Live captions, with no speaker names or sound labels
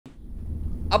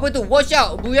Apa tu? Watch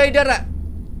out, buaya darat.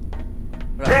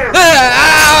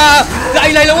 La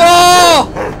ilaha illallah.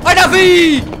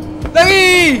 Hanafi!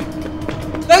 Lari!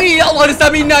 Lari! Ya Allah, ada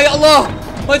stamina, ya Allah.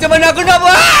 Macam mana aku nak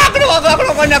buat? Aku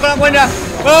nak mana?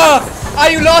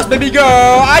 Are you lost, baby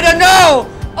girl? I don't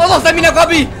know. Allah, stamina aku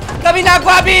habis.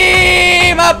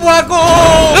 Mampu aku.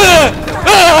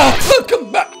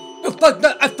 Welcome back to Five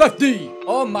Nights at Freddy.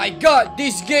 Oh my god,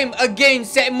 this game again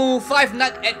sekmu Five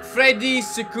Nights at Freddy's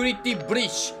Security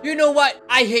Breach. You know what?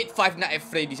 I hate Five Nights at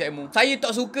Freddy sekmu. Saya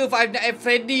tak suka Five Nights at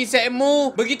Freddy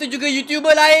sekmu. Begitu juga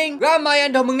YouTuber lain. Ramai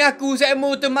yang dah mengaku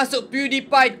sekmu, termasuk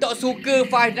PewDiePie, tak suka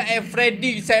Five Nights at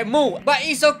Freddy sekmu. But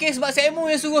it's okay sebab sekmu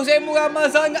yang suruh sekmu. Ramai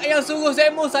sangat yang suruh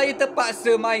sekmu. Saya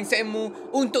terpaksa main sekmu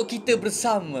untuk kita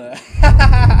bersama.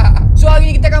 So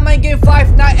hari ni kita akan main game Five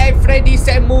Nights at Freddy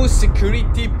sekmu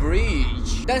Security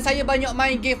Breach. Dan saya banyak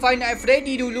main game Five Nights at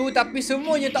Freddy dulu, tapi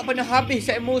semuanya tak pernah habis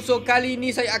sekmu. So kali ni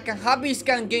saya akan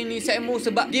habiskan game ni sekmu,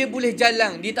 sebab dia boleh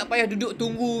jalan. Dia tak payah duduk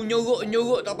tunggu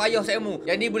nyorok-nyorok, tak payah sekmu.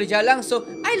 Yang ni boleh jalan, so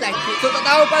I like it. So tak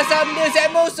tahu pasal benda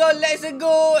sekmu, so let's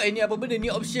go. Ni apa benda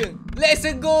ni, option. Let's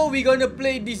go, we gonna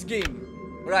play this game.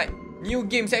 Right, new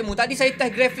game sekmu. Tadi saya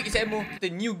test grafik sekmu.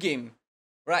 Kita new game.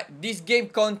 Right, this game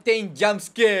contain jump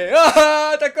scare.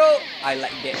 Takut. I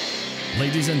like that.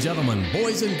 Ladies and gentlemen,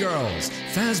 boys and girls,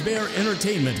 Fazbear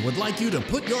Entertainment would like you to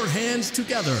put your hands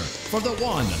together for the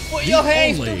one, put the your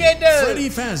hands only, together. Freddy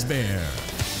Fazbear.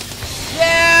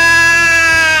 Yeah!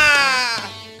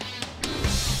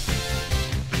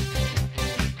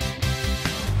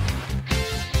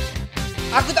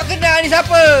 Aku tak kenal ni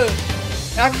siapa.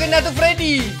 Aku kenal tu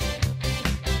Freddy.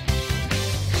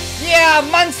 Yeah,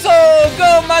 Manso!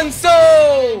 Go Manso!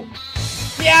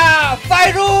 Yeah,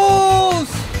 Virus!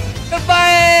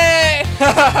 Terbaik!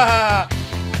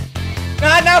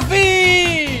 Hanafi!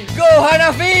 Go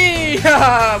Hanafi!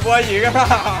 Buaya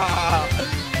kan?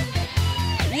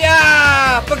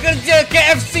 Yeah, pekerja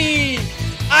KFC!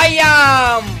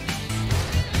 Ayam!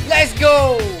 Let's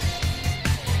go!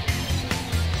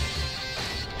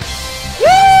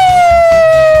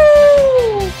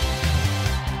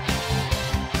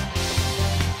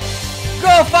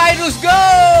 Go Virus, go!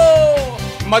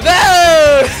 Mother!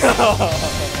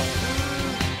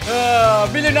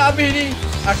 Bila nak habis ni?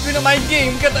 Aku nak main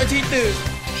game ke tak cerita?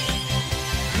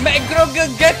 McGregor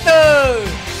Getter,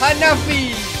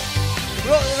 Hanafi,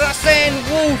 Rasen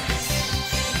Wolf,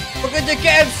 pekerja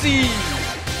KFC,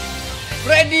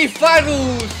 Freddy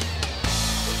Virus.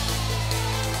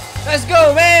 Let's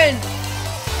go, man!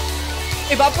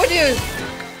 Apa dia?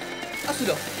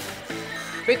 Sudah.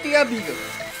 Bateri habis ke?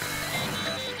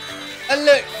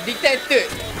 Alert detected.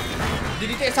 Dia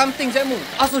detect something sekmu.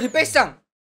 Dia pesang.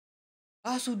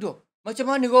 Sudah.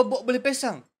 Macam mana robot boleh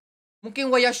pesang?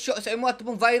 Mungkin wire short sekmu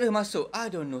ataupun virus masuk.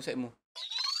 I don't know sekmu.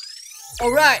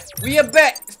 Alright, we are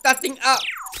back. Starting up.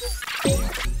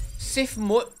 Safe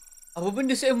mode. Apa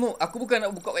benda sekmu? Aku bukan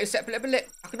nak buka website pelik-pelik.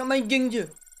 Aku nak main game je.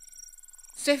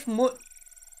 Safe mode.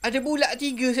 Ada bulat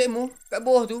 3 sekmu kat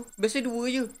bawah tu. Biasa 2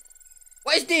 je.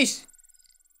 What is this?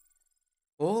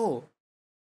 Oh.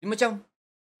 Dia macam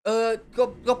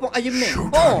kau Iron Man.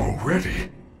 Showtime already.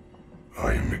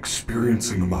 I am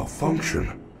experiencing a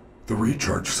malfunction. The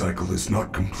recharge cycle is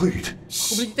not complete.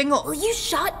 Aku boleh tengok. Will you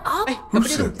shut up? Who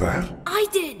said that? I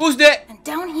did. Who's that? And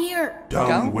down here.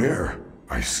 Down where?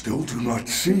 I still do not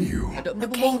see you.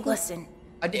 Okay, listen.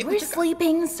 You were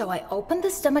sleeping, so I opened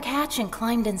the stomach hatch and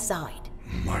climbed inside.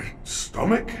 My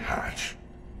stomach hatch?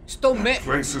 Stomach? That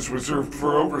place is reserved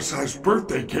for oversized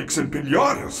birthday cakes and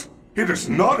piñatas. It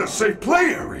is not a safe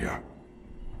play area.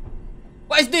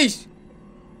 What is this?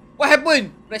 What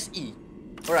happened? Press E.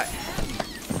 Alright.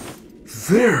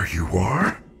 There you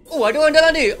are. Oh, ada orang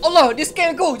dalam dia. Allah, dia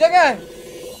scan aku. Jangan.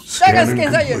 Jangan scan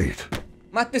saya.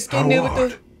 Mata scan dia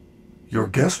betul. Your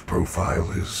guest profile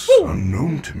is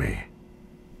unknown to me.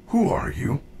 Who are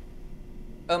you?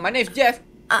 My name is Jeff.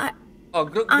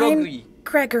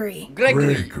 Gregory.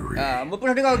 Gregory. Mu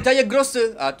pernah dengar Jaya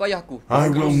Grocer? Tu ayah aku.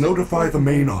 I will notify the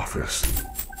main office.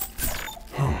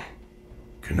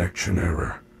 Connection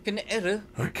error. Kena error?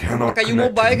 I cannot pakai connect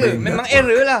mobile to ke? the main Memang network.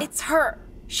 error lah. It's her.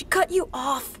 She cut you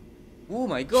off. Oh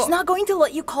my god. She's not going to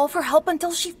let you call for help until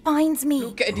she finds me.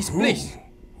 Look at this place.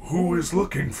 Who is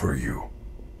looking for you?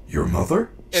 Your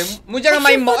mother? Mu jangan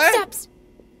main mod Footsteps.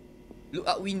 Look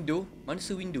out window. Mana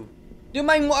window? Dia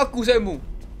main mod aku sekmu.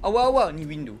 Awal-awal ni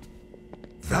window.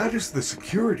 That is the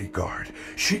security guard.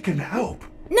 She can help.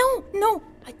 No.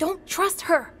 I don't trust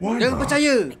her. Why Jangan not?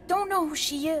 percaya. I don't know who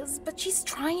she is, but she's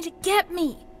trying to get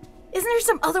me. Isn't there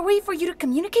some other way for you to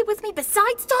communicate with me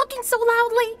besides talking so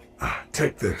loudly?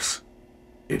 Take this.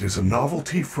 It is a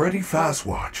novelty Freddy Fast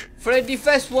Watch. Freddy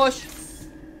Fast Watch.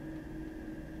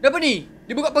 Apa ni?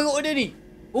 Dia buka perut dia ni.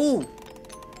 Oh.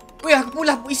 Weh, aku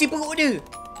pula isi perut dia.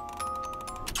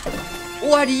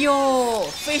 Wah dia.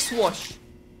 Face wash.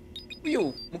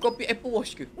 Yo, muka kopi Apple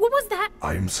Wash ke? What was that?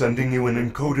 I am sending you an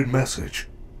encoded message.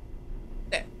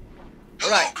 Alright.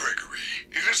 Hello, Gregory.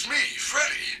 It is me,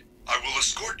 Freddy. I will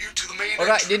escort you to the main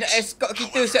Alright, dia nak entrance. escort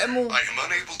kita, sekmu. I am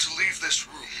unable to leave this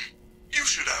room. You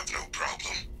should have no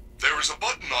problem. There is a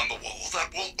button on the wall that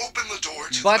will open the door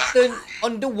to the back Button room.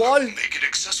 on the wall. I will make it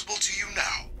accessible to you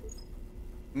now.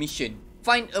 Mission.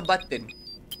 Find a button.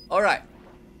 Alright.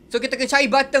 So kita kena cari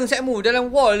button sekmu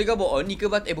dalam wall ke bawah. Oh, ni ke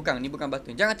button? Bukan, ni bukan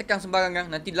button. Jangan tekan sembarangan.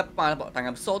 Nanti lepas nampak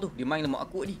tangan besar tu. Dia main lemak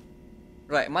aku ni.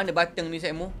 Right, mana button ni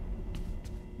sekmu?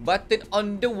 Button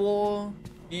on the wall.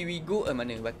 Here we go.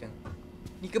 Mana button?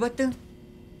 Ni ke button?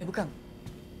 Bukan.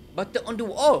 Button on the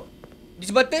wall. Oh,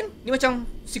 this button ni macam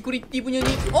security punya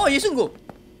ni. Oh, ya sungguh.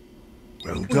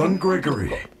 Well done,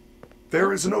 Gregory.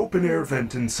 There is an open-air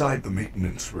vent inside the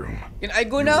maintenance room. Can I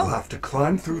go You now? will have to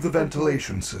climb through the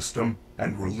ventilation system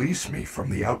and release me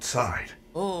from the outside.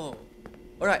 Oh.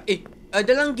 Alright.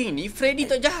 Dalam geng ni Freddy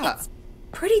tak jahat.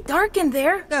 Pretty dark in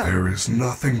there. There is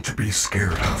nothing to be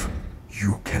scared of.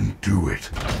 You can do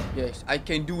it. Yes, I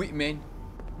can do it, man.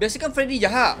 Biasa kan Freddy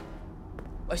jahat.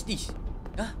 What's this?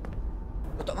 Hah?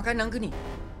 Kotak makanan ke ni?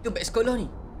 Itu beg sekolah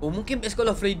ni. Oh, mungkin beg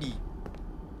sekolah Freddy.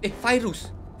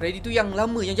 Virus. Freddy tu yang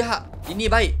lama, yang jahat. Ini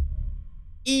baik.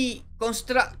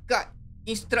 Construct card.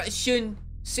 Instruction.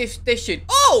 Save station.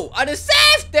 Oh, ada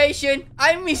save station.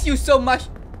 I miss you so much.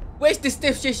 Where's the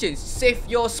save station? Save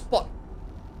your spot.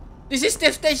 This is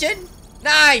save station.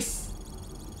 Nice.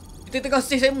 Kita tengah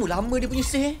save sekmu. Lama dia punya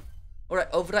save.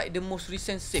 Alright, override the most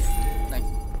recent save. Nice.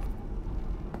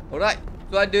 Alright.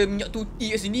 So ada minyak tuti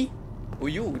kat sini. Oh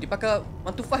yo, dia pakai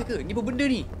mantufah ke? Ni apa benda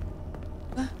ni?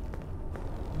 Hah?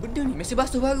 Benda ni mesin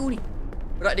basuh baru ni.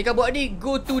 Alright, dia buat ni.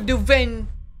 Go to the van.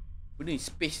 Benda ni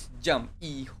space jump.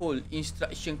 Hole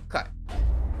instruction card.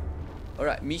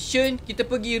 Alright, mission. Kita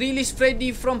pergi release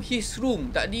Freddy from his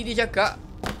room. Tadi dia cakap.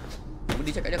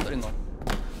 Dia cakap dia tak dengar.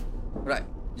 Alright,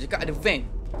 dia cakap ada van.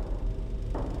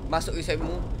 Masuk ke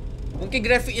sekmu. Mungkin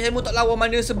grafik sekmu tak lawa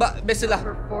mana sebab biasalah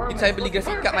saya beli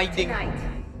grafik kat Maiding.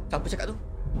 Siapa cakap tu?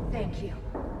 Thank you.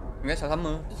 Enggak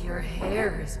sama. Your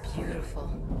hair is beautiful.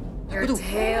 Your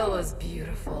tail is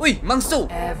beautiful. Ui,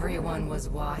 mangso. Everyone was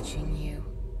watching you.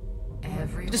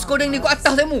 Kita skodeng ni kat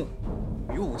atas sekmu.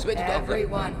 Yo, sebab tu tak apa.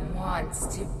 Everyone wants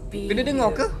to be. Kena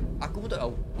dengar ke? Aku pun tak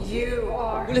tahu. You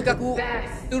are. Bolehkah aku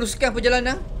teruskan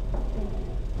perjalanan?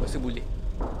 Rasa boleh.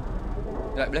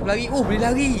 Boleh lari. Oh, boleh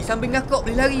lari. Sambil ngakak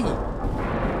boleh lari.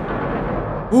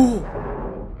 Oh.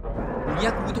 Bunyi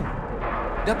aku tu.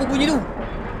 Dah apa bunyi tu?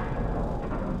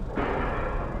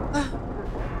 Ah.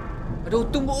 Ada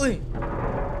tumbuk oi.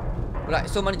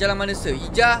 Alright, so mana jalan mana sir?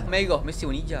 Hijau, merah. Mesti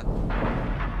warna hijau.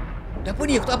 Dah apa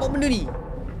ni? Aku tak nampak benda ni.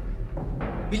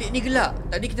 Bilik ni gelap.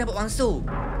 Tadi kita nampak mangsa.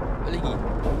 Tak lagi.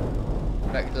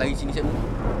 Alright, kita lari sini sekmu.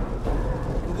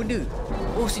 Apa benda?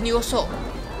 Oh, sini rosak.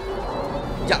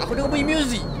 Sekejap, aku dengar bunyi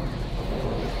muzik.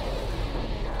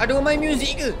 Ada orang main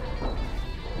muzik ke?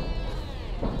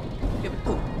 Ya,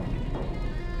 betul.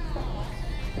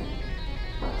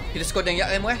 Kita skodeng ya,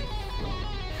 Remo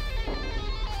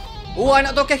Oh,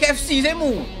 anak tokai KFC,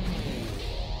 Remo.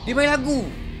 Dia main lagu.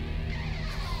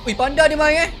 Ui, panda dia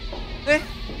main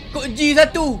Kod G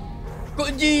satu.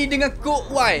 Kod G dengan kod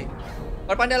Y.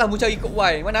 Pandai lah mu cari kod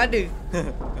Y. Mana ada?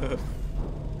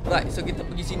 Right, so kita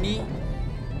pergi sini.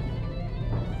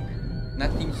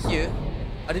 Nothing here.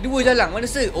 Ada dua jalan. Mana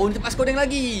sir? Oh, ni tempat skodeng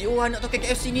lagi. Oh, anak tokai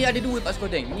KFC ni ada dua tempat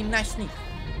skodeng. Ni nice ni.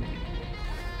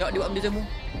 Tengok dia buat benda semua.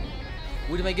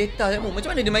 Oh, dia main gitar semua. Macam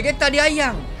mana dia main gitar? Dia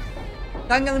ayang.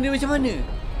 Tangan dia macam mana?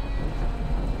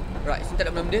 Right, sini tak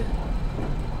ada benda-benda.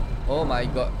 Oh my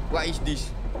god. What is this?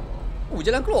 Oh,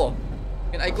 jalan keluar.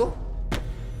 Can I go?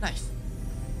 Nice.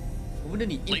 Oh, benda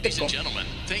ni. Ladies and gentlemen,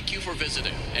 thank you for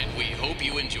visiting, and we hope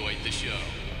you enjoyed the show.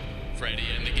 Freddy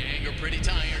and the gang are pretty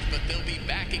tired, but they'll be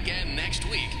back again next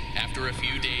week after a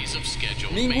few days of scheduled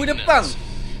Minggu depan. maintenance.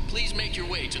 Please make your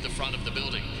way to the front of the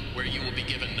building, where you will be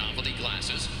given novelty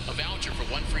glasses, a voucher for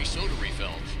 1 free soda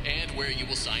refill, and where you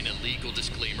will sign a legal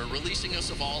disclaimer releasing us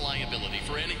of all liability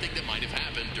for anything that might have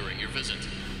happened during your visit.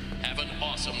 Have an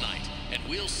awesome night, and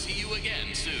we'll see you again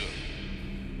soon.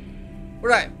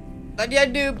 Alright. Tadi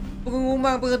ada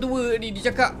pengumuman pengetua ni.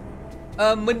 Dia cakap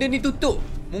benda ni tutup.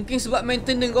 Mungkin sebab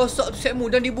maintenance rosak tu sekmu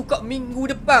dan dibuka minggu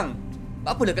depan.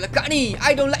 Apa dah kelakar ni?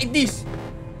 I don't like this.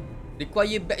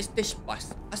 Require backstage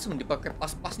pass. Asal dia pakai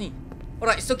pas-pas ni?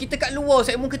 Alright, so kita kat luar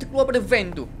sekmu. Kita keluar pada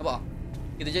van tu. Nampak?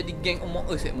 Kita jadi gang Among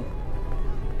Us sekmu.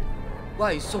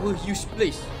 Why so a huge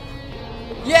place?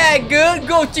 Yeah, girl.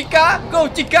 Go, Chika. Go,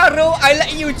 Chikaro. I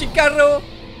like you, Chikaro.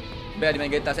 Biar dia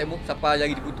main kereta, sekmu. Siapa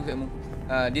lagi diputus, sekmu.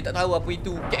 Dia tak tahu apa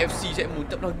itu KFC, sekmu.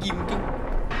 Tak pernah pergi mungkin.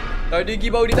 Kalau dia pergi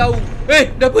baru dia tahu.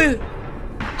 Dah apa?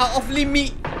 Out of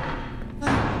limit.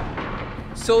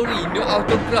 Sorry, no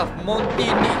autograph. Monty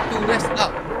need to rest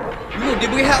up. Dulu dia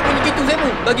berehat pun gitu, sekmu.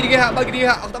 Bagi dia rehat.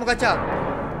 Aku tak mau kacau.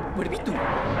 Apa dia pintu?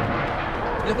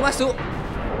 Bila aku masuk,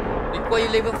 require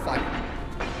level 5.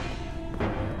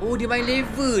 Oh, dia main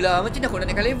level lah. Macam mana aku nak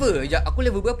naikkan level? Sekejap, aku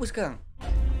level berapa sekarang?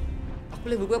 Aku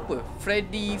level berapa?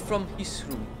 Freddy from his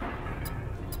room.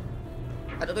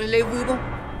 Tak tahu level pun.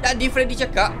 Tadi Freddy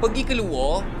cakap pergi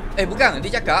keluar. Bukan,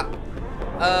 dia cakap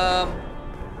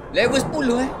level 10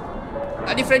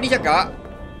 Tadi Freddy cakap.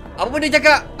 Apa benda dia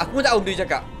cakap? Aku pun tak tahu benda dia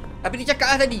cakap. Tapi dia cakap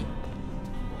lah tadi.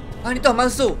 Ni tu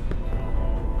masuk.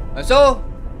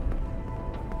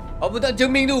 Apa tak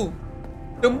cermin tu?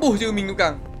 Tembus cermin tu,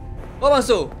 Kang. Kau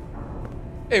masuk.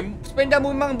 Sepeda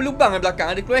memang berlubang di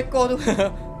belakang. Ada keluar ekor tu.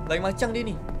 Lain macam dia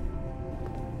ni.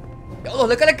 Ya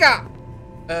Allah, lekat-lekat.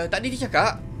 Tadi dia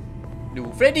cakap.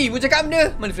 Freddy, mu cakap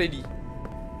benda. Mana Freddy?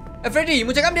 Freddy, mu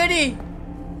cakap benda ni.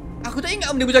 Aku tak ingat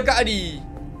benda mu cakap tadi.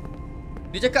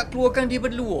 Dia cakap keluarkan dia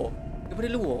daripada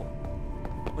luar.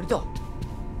 Mana tu?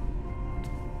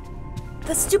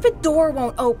 The stupid door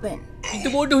won't open.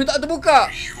 Pintu bodoh tak terbuka.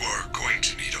 You are going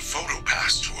to need a photo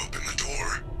pass to open the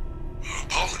door.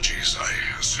 Apologies, I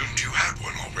assumed you had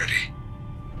one already.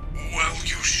 Well,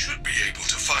 you should be able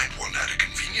to find one at a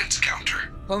convenience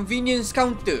counter. Convenience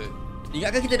counter.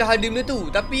 Ingatkan kita dah ada benda tu.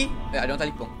 Tapi ada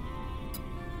orang telefon.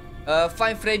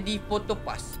 Find Freddy photo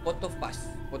pass.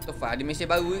 Ada mesej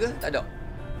baru ke? Tak ada.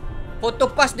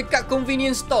 Photo pass dekat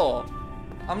convenience store.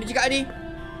 Apa dia cakap tadi?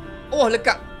 Oh,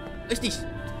 lekat. What's this?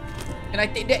 Can I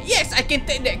take that? Yes, I can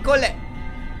take that. Collect.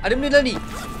 Ada benda dalam ni.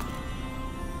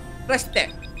 Press tab.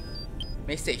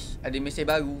 Message. Ada mesej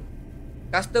baru.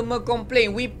 Customer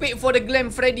complain. We paid for the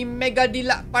Glam Freddy Mega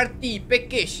Deluxe Party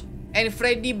Package and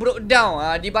Freddy broke down.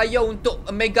 Dibayar untuk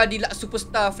Mega Deluxe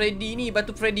Superstar Freddy ni.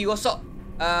 Batu Freddy rosak.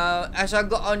 As I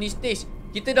got on this stage.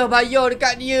 Kita dah bayar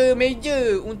dekat dia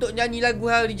meja untuk nyanyi lagu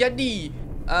hari jadi.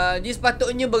 Dia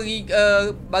sepatutnya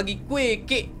bagi kuih,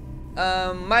 kek.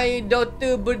 My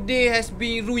daughter birthday has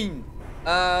been ruined.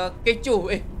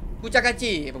 Kecoh. Kucak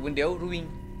kacir. Apa benda ruin.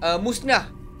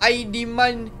 Musnah. I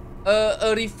demand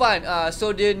a refund.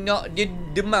 So dia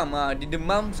demam. Dia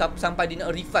demam sampai dia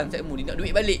nak refund, sekmu. Dia nak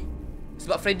duit balik.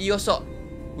 Sebab Freddy rosak.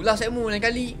 Ulah, sekmu, lain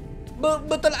kali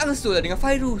bertolak langsung lah dengan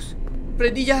virus.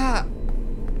 Freddy jahat.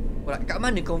 Alright, kat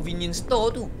mana convenience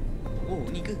store tu? Oh,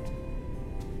 ni ke?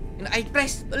 Kena I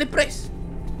press. Tak boleh press.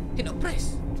 Cannot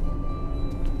press.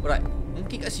 Alright,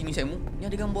 mungkin kat sini, sekmu. Ni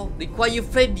ada gambar require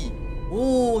Freddy.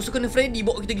 Oh, so kena Freddy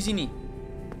bawa kita ke sini.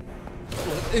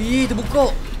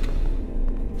 Terbuka.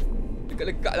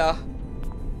 Dekat-dekat lah.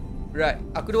 Right,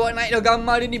 aku dah naik dah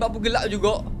gambar dia ni. Bapa gelap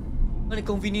juga. Mana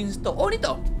convenience store? Oh, ni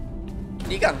tau.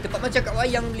 Ni kan, tempat macam kat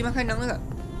wayang beli makanan tu kan.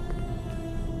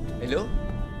 Hello?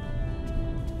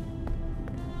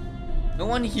 No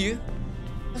one here.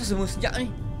 Kenapa semua sejak ni?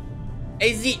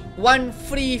 Exit 1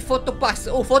 free photo pass.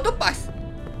 Oh, photo pass.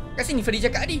 Kat sini Freddy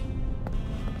cakap tadi.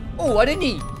 Oh, ada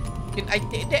ni. Can I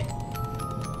take that?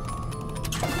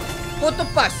 Photo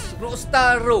pass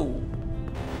Rockstar Row.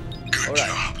 Good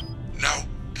job. Now,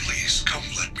 please come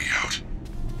let me out.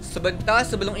 Sebentar,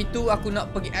 sebelum itu aku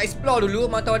nak pergi explore dulu.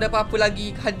 Mana tahu ada apa-apa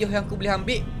lagi hadiah yang aku boleh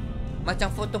ambil.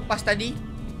 Macam photo pass tadi.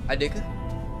 Ada ke?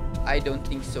 I don't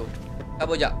think so.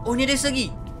 Apa sekejap? Oh, ni ada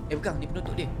segi. Bukan, ni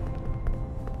penutup dia.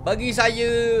 Bagi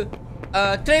saya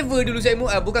travel dulu, sekmu.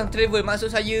 Bukan travel,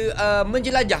 maksud saya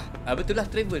menjelajah. Betul lah,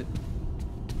 travel.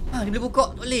 Dia boleh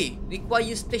buka. Tak boleh.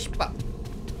 Require stage park.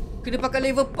 Kena pakai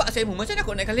level 4, sekmu. Macam mana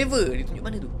aku naikkan level? Dia tunjuk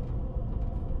mana tu?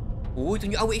 Oh,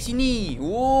 tunjuk awet sini.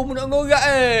 Oh, mu nak ngorak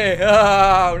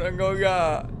mu nak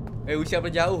ngorak. Usia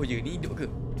berjauh je. Ni hidup ke?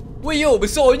 Woi, yo,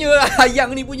 besarnya lah ayang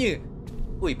ni punya.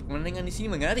 Woi, pemandangan di sini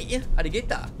menarik ya. Ada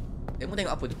gitar. Kamu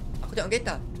tengok apa tu? Aku tengok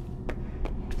gitar.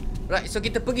 Right, so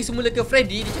kita pergi semula ke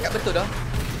Freddy. Dia cakap betul dah.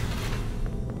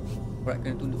 Right,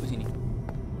 kena tunduk ke sini.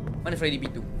 Mana Freddy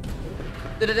pintu?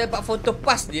 Kita dah dapat foto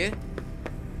pass dia.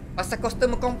 Pasal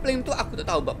customer complain tu aku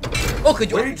tak tahu bab. Oh,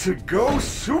 kejut. Way to go,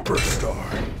 superstar.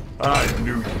 I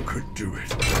knew you could do it.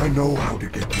 I know how to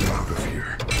get you out of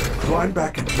here. Climb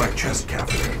back into my chest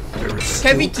cavity. There is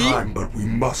still time, but we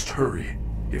must hurry.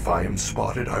 If I am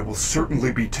spotted, I will certainly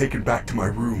be taken back to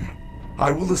my room. I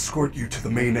will escort you to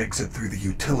the main exit through the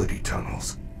utility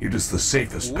tunnels. It is the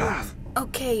safest path.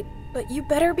 Okay, but you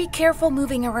better be careful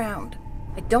moving around.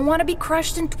 I don't want to be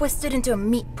crushed and twisted into a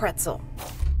meat pretzel.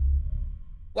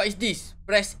 What is this?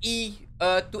 Press E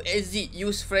to exit.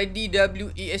 Use Freddy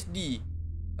WASD.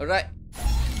 Alright.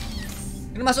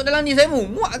 Kena masuk dalam ni sekmu.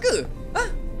 Muak ke? Ha?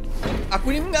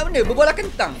 Aku ni ingat benda berbola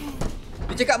kentang.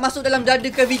 Dia cakap masuk dalam dada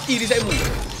cavity dia sekmu.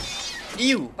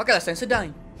 Ew, pakailah sense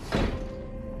sedang.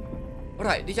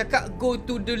 Alright, dia cakap go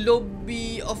to the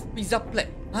lobby of pizza plat.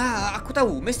 Ha, aku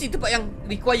tahu. Mesti tempat yang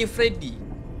require Freddy.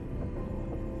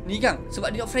 Ni kan,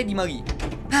 sebab dia nak Freddy mari.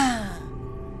 Ha.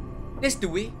 That's the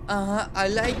way. I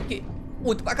like it.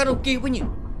 Oh, tempat karaoke punya.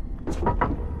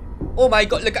 Oh my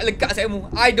god, lekat-lekat sekmu.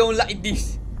 I don't like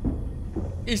this.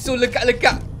 It's so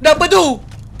lekat-lekat. Dah apa tu?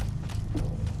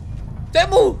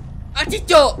 Sekmu!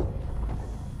 Cicak!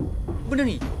 Apa benda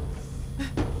ni?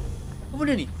 Apa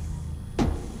benda ni?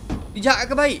 Dia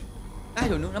jahat ke baik? I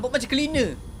don't know. Nampak macam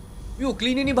cleaner. Yo,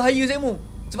 cleaner ni bahaya sekmu.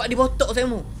 Sebab dia botok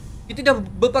sekmu. Kita dah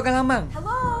berpengalaman.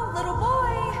 Hello, little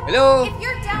boy. Hello. If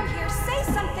you're down here, say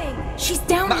something. She's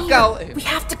down Mak here. kau. We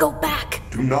have to go back.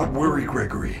 Do not worry,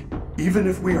 Gregory. Even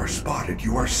if we are spotted,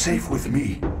 you are safe with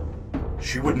me.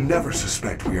 She would never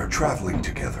suspect we are traveling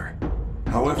together.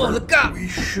 However, we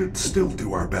should still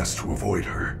do our best to avoid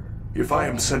her. If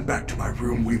I am sent back to my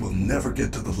room, we will never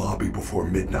get to the lobby before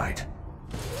midnight.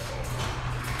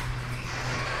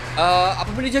 Apa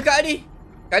benda cakap ni?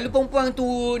 Kalau perempuan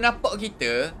tu nampak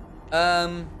kita,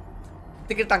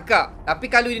 kita kena tangkap. Tapi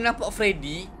kalau dia nampak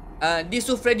Freddy, dia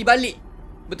suruh Freddy balik.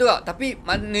 Betul tak? Tapi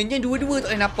maknanya dua-dua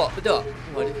tak boleh nampak. Betul tak?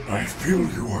 I feel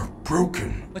you are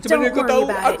broken. Macam mana kau tahu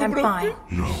aku I'm broken? fine.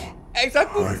 No.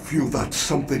 I feel that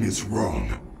something is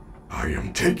wrong. I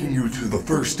am taking you to the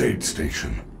first aid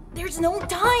station. There's no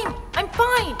time. I'm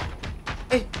fine.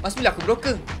 Mas bila aku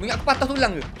broken? Ingat aku patah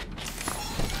tulang ke?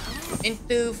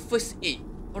 Enter first aid.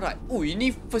 Alright. Oh,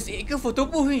 ini first aid ke photo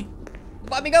booth ni?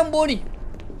 Nampak ambil gambar ni.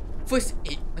 First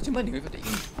aid. Macam mana kau tak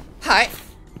ini? Hi.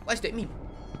 What does that mean?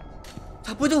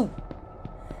 Siapa tu?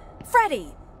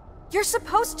 Freddy, you're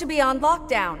supposed to be on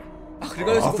lockdown.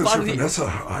 Officer Vanessa,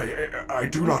 I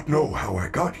do not know how I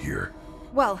got here.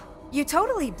 Well, you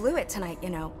totally blew it tonight,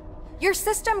 you know. Your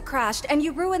system crashed and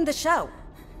you ruined the show.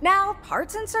 Now,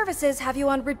 parts and services have you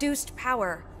on reduced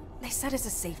power. They said as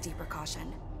a safety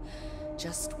precaution.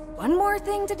 Just one more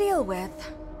thing to deal with.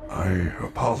 I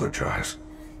apologize.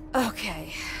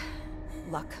 Okay.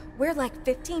 Look, we're like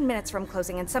 15 minutes from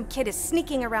closing and some kid is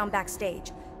sneaking around backstage.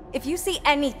 If you see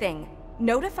anything,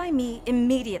 notify me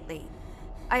immediately.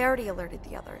 I already alerted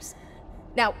the others.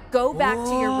 Now, go back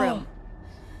to your room.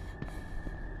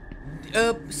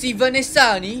 Si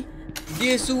Vanessa ni,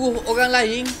 dia suruh orang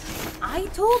lain. I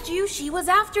told you she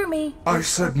was after me. I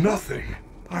said nothing.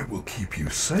 I will keep you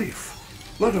safe.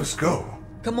 Let us go.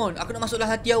 Come on, aku nak masuk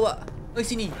dalam hati awak. Mari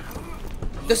sini.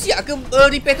 Dah siap ke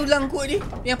repair tulang kot ni?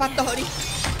 Yang patah ni.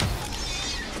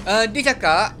 Dia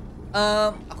cakap,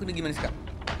 aku nak pergi mana sekarang?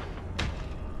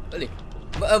 Tak boleh.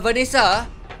 Vanessa,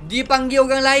 dia panggil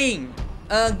orang lain.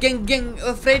 Geng-geng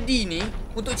Freddy ni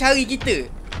untuk cari kita.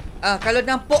 Kalau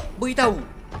nampak, beritahu.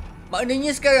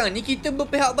 Maknanya sekarang ni kita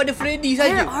berpihak pada Freddy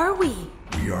saja. Where are we?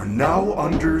 We are now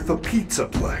under the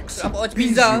Pizzaplex. Nampak macam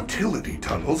These pizza. utility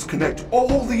tunnels connect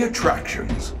all the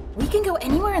attractions. We can go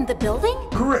anywhere in the building?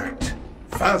 Correct.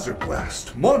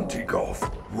 Fazerblast, Monty Golf,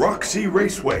 Roxy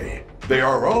Raceway. They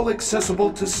are all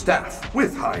accessible to staff,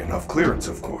 with high enough clearance,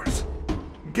 of course.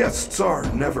 Guests are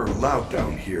never allowed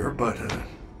down here, but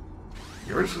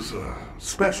yours is a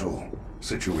special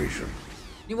situation.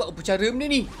 Ni buat apa cara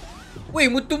benda ni? Weh,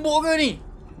 mu tumbuk ke ni?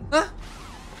 Ha?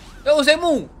 Tahu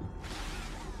sekmu?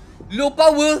 Low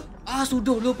power?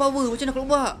 Sudah low power. Macam mana aku nak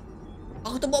buat?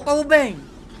 Aku tak bawa power bank.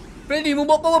 Freddy, mu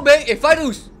bawa power bank?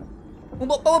 Farus, mu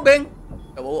bawa power bank?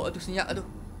 Tak bawa tu senyap tu.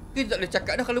 Kita tak boleh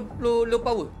cakap dah kalau low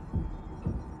power.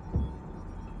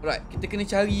 Alright, kita kena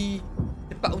cari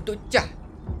tempat untuk cah.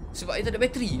 Sebab dia tak ada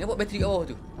bateri. Nampak bateri kat bawah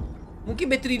tu. Mungkin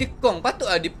bateri dia kong.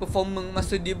 Patutlah dia performance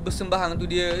masa dia bersembahang tu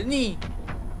dia ni.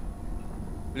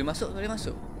 Boleh masuk? Boleh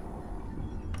masuk.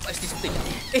 What's this thing?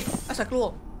 Asal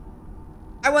keluar?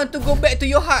 I want to go back to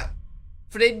your heart.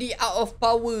 Freddy out of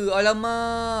power.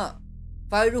 Alamak.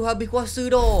 Faryd habis kuasa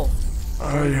dah.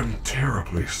 I am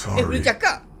terribly sorry. Boleh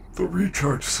cakap? The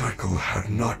recharge cycle had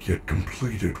not yet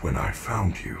completed when I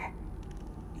found you.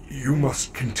 You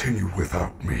must continue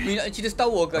without me. Ni nak cerita Star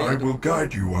Wars ke I ayat tu? will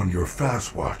guide you on your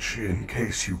fast watch in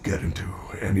case you get into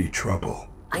any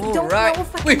trouble. I don't Alright. know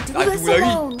if I Wait, can do aku this lagi.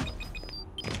 alone.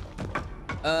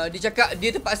 Dia cakap dia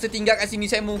terpaksa tinggal kat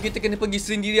sini Sekmu. Kita kena pergi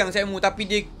sendirian Sekmu. Tapi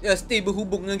dia stay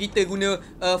berhubung dengan kita guna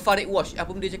Faryd watch. Apa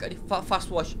benda dia cakap dia?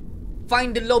 Fast watch.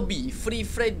 Find the lobby. Free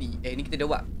Freddy. Ni kita dah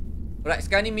buat. Alright,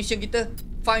 sekarang ni mission kita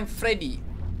find Freddy.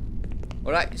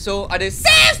 Alright, so ada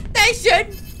save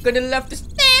station. Kena left the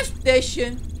save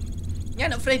station. Ni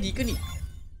anak Freddy ke ni?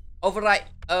 Override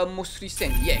most recent.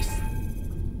 Yes.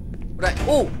 Alright.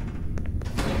 Oh,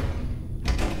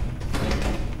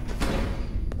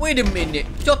 Wait a minute.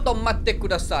 Choto mate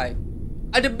kudasai.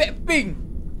 Ada backping.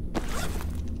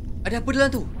 Ada apa dalam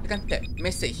tu? Tekan tab.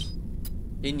 Message.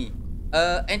 Ini.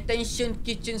 Attention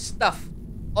kitchen staff.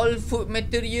 All food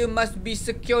material must be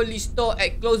securely stored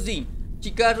at closing.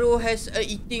 Chikaro has a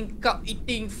eating cup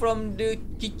eating from the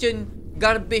kitchen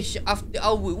garbage after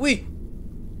hour. Weh.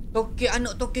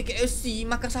 Anak toke KFC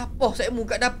makan sapah sekmu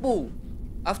kat dapur.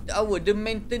 After hour, the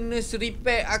maintenance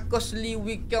repair are costly.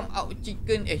 We come out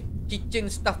kitchen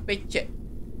staff paycheck.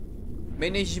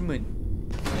 Management.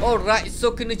 Alright,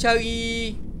 so kena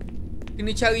cari the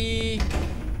mission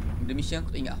aku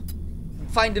tak ingat.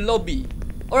 Find the lobby.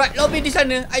 Alright, lobby di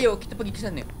sana. Ayo kita pergi ke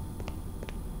sana.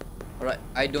 Alright,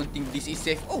 I don't think this is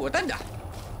safe. Oh, tanda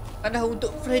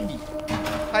untuk Freddy.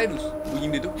 Virus.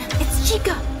 Bunyi dia tu. It's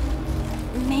Jika.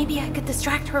 Maybe I could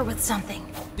distract her with something.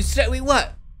 Distract with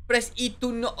what? Press E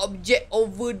to knock object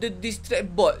over the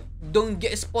distract board. Don't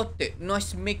get spotted.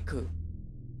 Noise maker.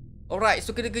 Alright,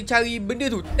 so kena cari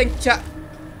benda tu. Tank chak.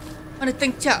 Mana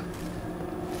tank chak?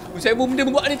 Saya mau benda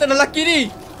membuat ni tanah lelaki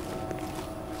ni.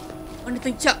 Mana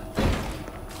tank chak?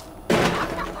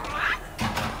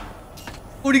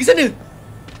 Oh, dia ke sana.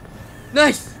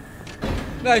 Nice.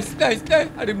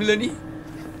 Ada benda ni.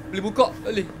 Boleh buka.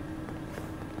 Tak boleh.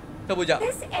 Sabar jap.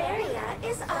 This area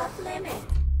is off limit.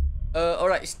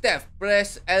 Alright, Steph.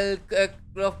 Press L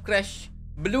crash.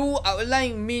 Blue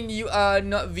outline mean you are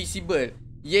not visible.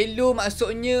 Yellow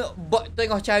maksudnya bot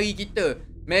tengah cari kita.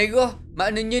 Merah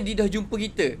maknanya dia dah jumpa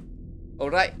kita.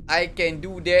 Alright, I can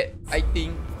do that. I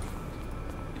think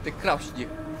kita crouch je.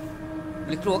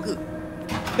 Boleh keluar ke?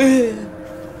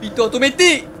 Pintu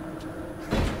automatik.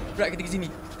 Alright, kita ke sini.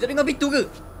 Kita dengar pintu ke?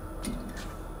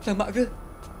 Selamat ke?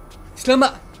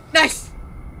 Selamat. Nice.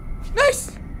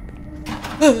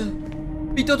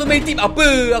 Pintu automatik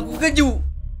apa? Aku kejut.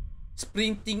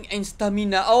 Sprinting and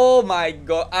stamina. Oh my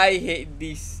god, I hate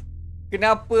this.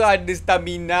 Kenapa ada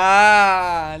stamina?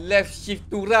 Left shift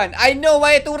to run. I know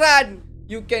why to run.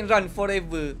 You can run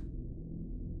forever.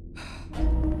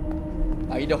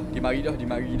 Mari dah.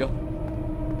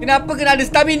 Kenapa kena ada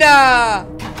stamina?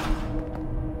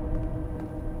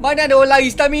 Mana ada orang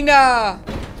lari stamina?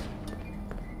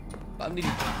 Nampak benda ni?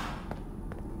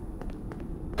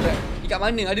 Ni kat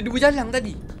mana? Ada dua jalan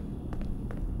tadi.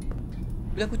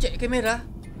 Bila aku check kamera,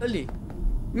 tak boleh.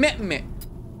 Map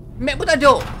pun tak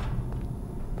ada.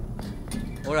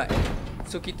 Alright.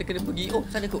 So kita kena pergi. Oh,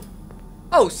 sana kot.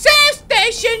 Oh, save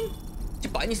station.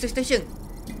 Cepatnya save station.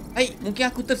 Mungkin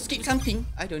aku terskip something.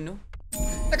 I don't know.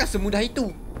 Takkan semudah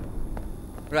itu.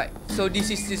 Right. So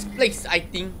this is this place, I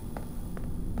think.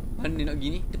 Mana nak pergi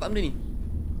ni? Tempat benda ni.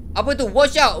 Apa tu?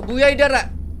 Watch out. Buaya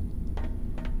darat.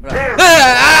 Right.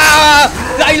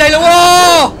 La ilaha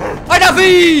illallah.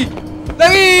 Hadafi.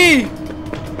 Lari.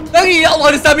 Ya Allah,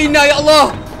 ada stamina. Ya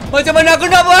Allah. Macam mana aku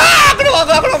nak buat? Aku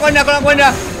nak mana?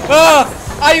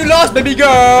 Are you lost, baby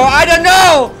girl? I don't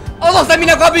know. Allah,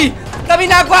 stamina aku habis.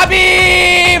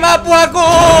 Mampu aku.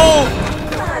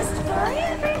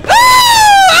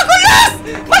 Aku lost.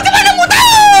 Macam mana mu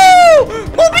tahu?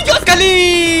 Mu bijak sekali.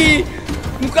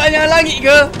 Mukanya langit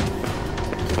ke?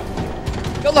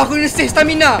 Ya Allah, aku kena save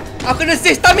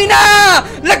stamina.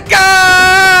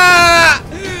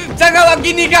 Lekat. Jangan buat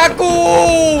gini ke aku.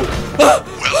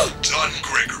 Well done,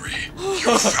 Gregory.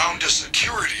 You found a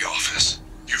security office.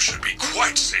 You should be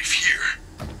quite safe here.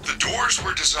 The doors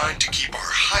were designed to keep our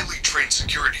highly trained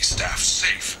security staff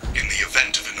safe in the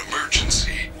event of an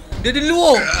emergency. Dia di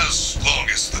luar. As long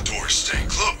as the doors stay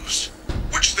closed,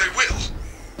 which they will.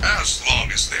 As long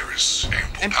as there is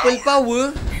ample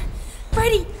power.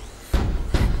 Freddy!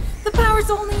 The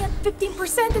power's only at 15%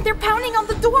 and they're pounding on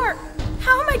the door.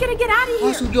 How am I gonna get out of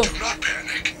here? Do not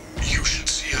panic. You should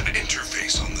see an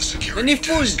interface on the security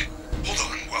desk. Hold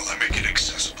on while I make it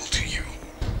accessible to you.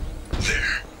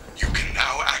 There. You can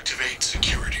now activate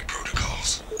security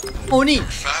protocols. Oh ni.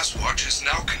 Your fast watch is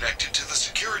now connected to the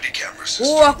security camera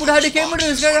system. Oh, aku dah ada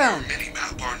kamera sekarang.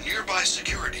 Minimap are nearby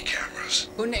security cameras.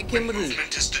 Connect When kamera.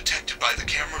 movement is detected by the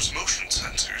camera's motion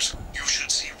sensors, you should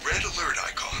see red alert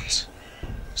icons.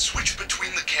 Switch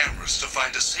between the cameras to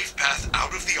find a safe path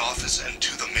out of the office and to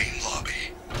the main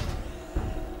lobby.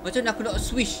 Macam mana aku nak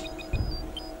switch?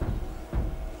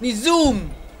 Ni zoom.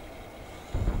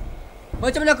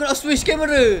 Macam mana aku nak switch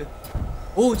kamera?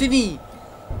 Oh, macam ni.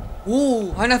 Oh,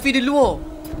 Hanafi di luar.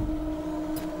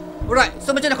 Alright,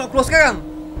 so macam mana aku nak keluar sekarang?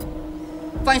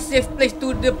 Find safe place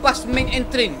to the past main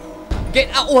entrance. Get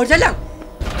out. Oh, jalan.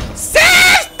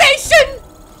 Save station.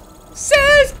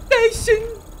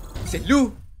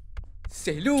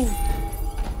 Selu.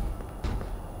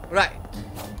 Right.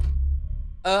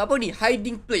 Apa ni?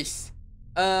 Hiding place.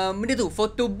 benda tu,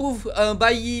 photo booth,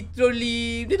 bayi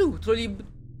troli, benda tu, troli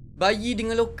bayi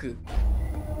dengan loker.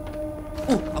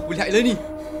 Aku lihat lah ni.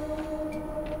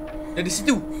 Dari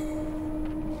situ.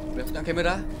 Boleh aku tengok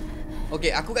kamera.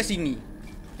 Okay, aku kat sini.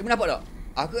 Kamu nampak tak?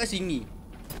 Aku kat sini.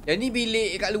 Yang ni bilik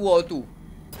kat luar tu.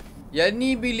 Yang ni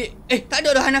bilik, tak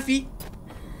ada dah Hanafi.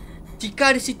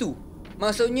 Jika ada situ.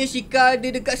 Maksudnya Shika ada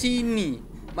dekat sini.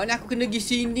 Maknanya aku kena pergi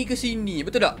sini ke sini.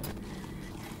 Betul tak?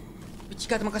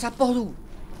 Jika termakan sapah tu.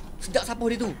 Sedap sapah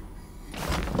dia tu.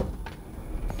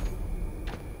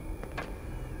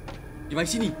 Dia mari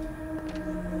sini.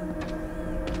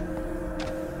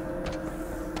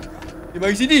 Dia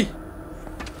mari sini.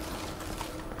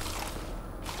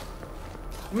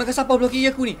 Dia makan sapah belah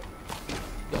kiri aku ni.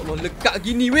 Ya Allah, lekat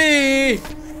gini weh.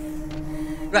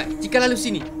 Right, jika lalu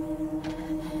sini.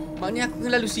 Maknanya aku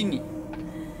kena lalu sini.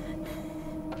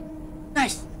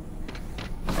 Nice.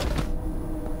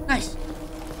 Nice.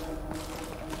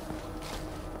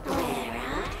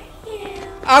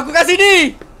 Aku kat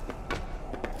sini.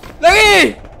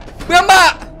 Lari.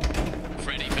 Berambak.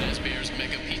 Freddy Fazbear's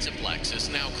Mega Pizzaplex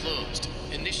is now closed.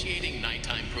 Initiating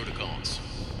nighttime protocols.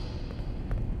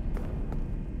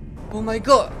 Oh my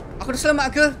god. Aku dah selamat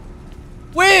ke?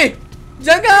 Weh!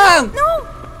 Jangan! No!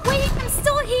 Wait, I'm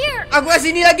still here! Aku kat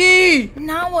sini lagi!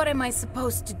 Now what am I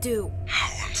supposed to do? How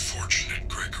unfortunate,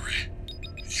 Gregory.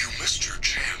 You missed your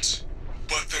chance.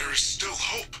 But there is still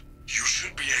hope. You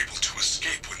should be able to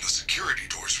escape when the security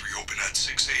doors reopen at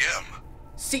 6 a.m.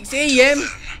 6 a.m?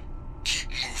 Then, keep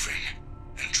moving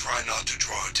and try not to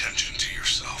draw attention to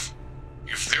yourself.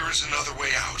 If there is another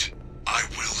way out, I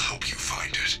will help you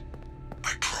find it.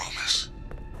 I promise.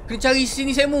 Kena cari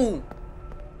sini sekmu.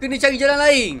 Kena cari jalan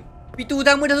lain. Pintu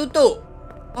utama dah tutup.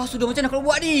 Sudah, macam mana kalau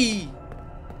buat ni?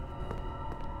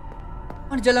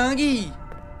 Mana jalan lagi?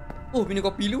 Minum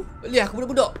kopi lu. Tak boleh, aku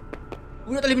budak-budak.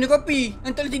 Budak tak boleh minum kopi.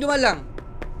 Nanti tak boleh tidur malam.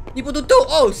 Ni pun tutup.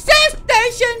 Save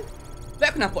station.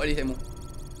 Baik, aku nampak dia sekmu.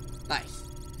 Nice.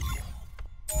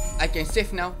 I can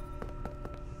save now.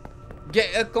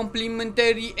 Get a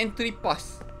complimentary entry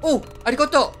pass. Ada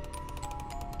kotak.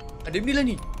 Ada benda lah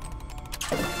ni.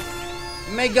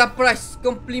 Mega prize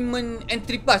compliment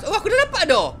entry pass. Aku dah dapat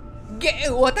dah.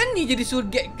 Get. Tadi jadi suruh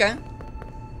get kan.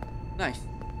 Nice.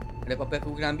 Ada apa-apa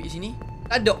aku kena ambil sini?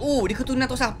 Tak ada. Dia keturunan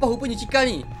tok siapa rupanya Cika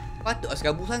ni. Patut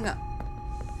serabut sangat.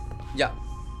 Sekejap.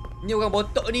 Ni orang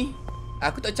botak ni.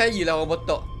 Aku tak percayalah orang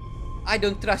botak. I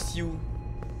don't trust you.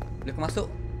 Boleh aku masuk?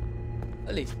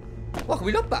 Tak boleh. Aku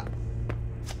boleh lompat.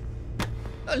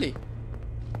 Tak boleh.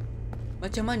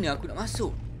 Macam mana aku nak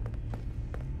masuk?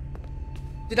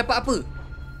 Kita dapat apa?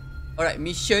 Alright,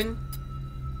 mission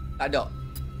tak ada.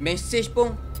 Message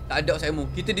pun tak ada saya mu.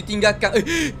 Kita ditinggalkan.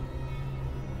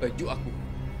 Kejut aku.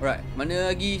 Alright,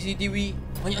 mana lagi CCTV?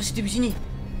 Banyak CCTV sini.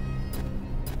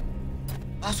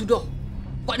 Sudah.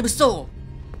 Pak dia besar.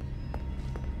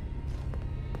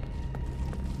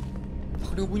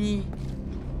 Aku dengar bunyi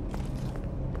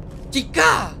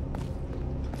Cika.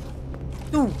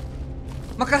 Tu.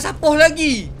 Makan sapah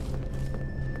lagi.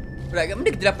 Alright, kat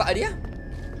mana kita dapat dia?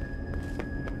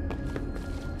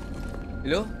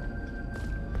 Hello?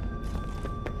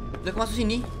 Boleh aku masuk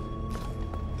sini?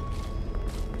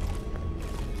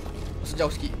 Masuk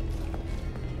jauh sikit.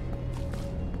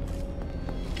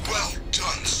 Well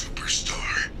done,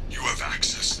 superstar. You have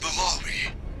accessed the lobby.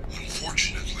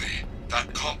 Unfortunately, that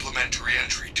complimentary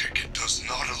entry ticket does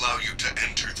not allow you to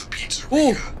enter the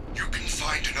pizzeria. You can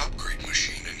find an upgrade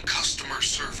machine in customer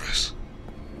service.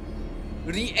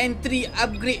 Re-entry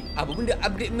upgrade. Apa benda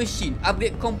upgrade machine?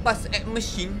 Upgrade kompas at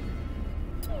machine.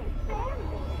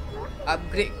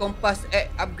 Upgrade kompas at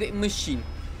upgrade machine.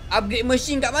 Upgrade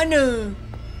machine kat mana?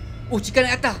 Cika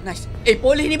naik atas. Nice.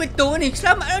 Polis ni betul ni.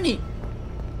 Selamat dah ni.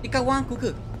 Ni kawan aku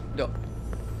ke? Sekejap.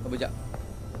 Sabar sekejap.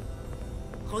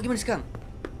 Kalau gimana sekarang?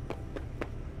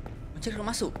 Macam mana nak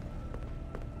masuk?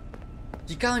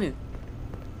 Jika mana?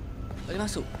 Tak boleh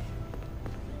masuk.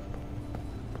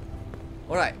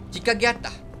 Alright. Jika pergi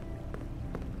atas.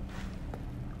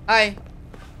 Hai.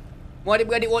 Mu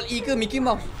adik-beradik Wall-E ke Mickey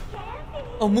Mouse?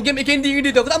 Mungkin make candy ke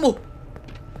dia tu. Aku tak mahu.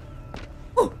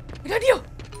 Dia.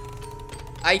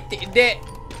 I take that.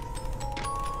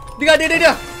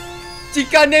 Dia.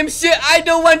 Jika name shit, I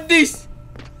don't want this.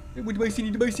 Dia bagi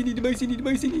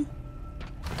sini.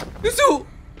 Tusuk.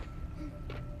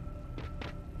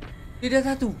 Dia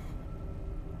dah satu.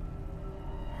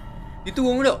 Dia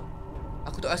turun tak?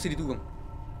 Aku tak rasa dia turun.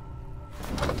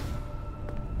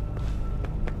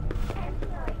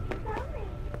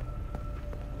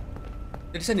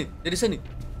 Dari sana.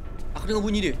 Aku dengar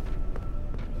bunyi dia.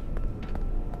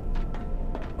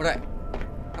 Alright.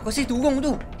 Aku rasa dia turun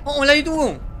tu. Lari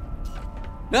turun.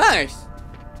 Nice.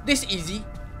 This easy.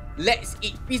 Let's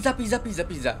eat pizza.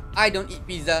 I don't eat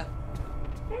pizza.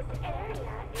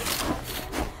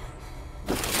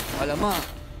 Alamak.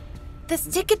 This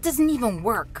ticket doesn't even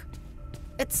work.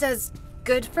 It says,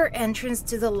 good for entrance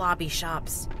to the lobby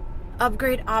shops.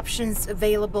 Upgrade options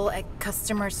available at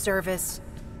customer service.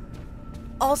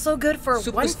 Also good for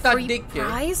Superstar 1 free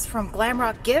prize from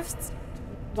Glamrock Gifts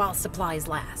while supplies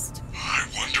last. I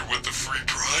wonder what the free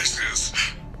prize is.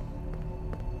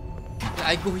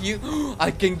 I go here. I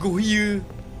can go here.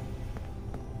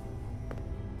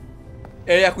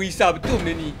 Aku risau betul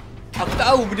benda ni. Aku tak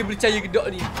tahu benda percaya ke tak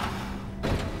ni.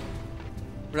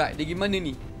 Right, dia pergi mana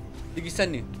ni? Dia pergi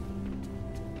sana.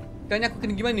 Sekarang ni aku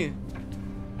kena pergi mana?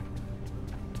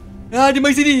 Dia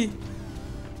mari sini.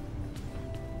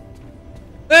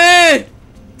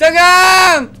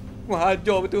 Jangan! Wah,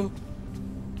 ajar betul.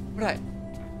 Right.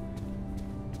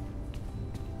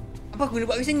 Apa aku kena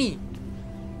buat kat sini?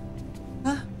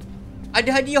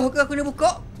 Ada hadiah ke aku nak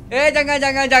buka? Jangan.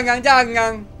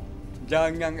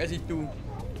 Jangan kat situ.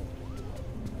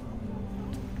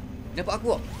 Dapat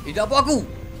aku tak? Dapat aku.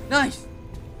 Nice.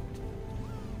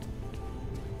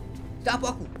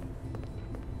 Dapat aku.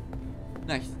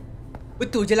 Nice.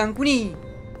 Betul jalan aku ni.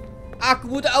 Aku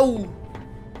pun tak tahu.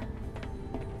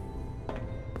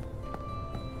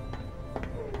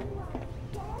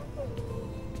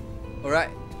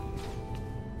 Alright.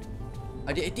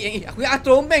 Ada ATM. Aku ingat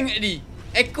trombeng tadi.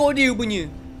 Echo dia punya.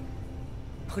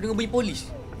 Aku dengar bunyi polis.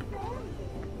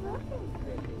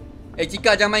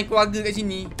 Jika jangan main keluarga kat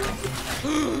sini.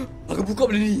 Aku buka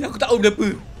benda ni. Aku tak tahu benda apa.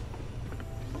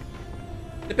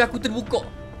 Tapi aku terbuka.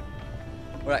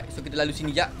 Alright, so kita lalu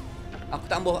sini jap. Aku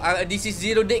tak mahu. This is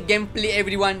zero date gameplay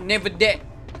everyone. Never that.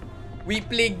 We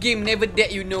play game never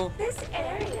that, you know. This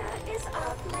area is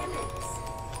off limits.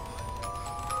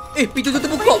 Pintu tu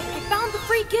terbuka. I found the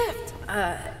free gift.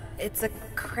 It's a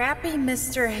crappy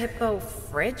Mr. Hippo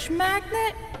fridge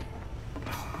magnet?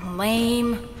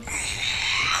 Lame.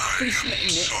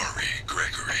 Sorry,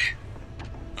 Gregory.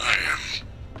 I am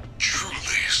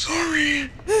truly sorry.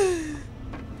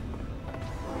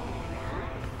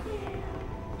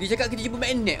 Dia cakap kita jumpa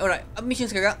magnet. Alright, mission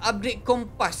sekarang upgrade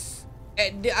kompas at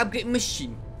the upgrade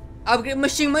machine. Upgrade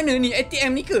machine mana ni?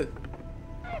 ATM ni ke?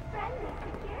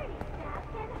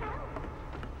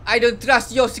 I don't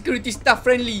trust your security staff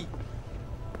friendly.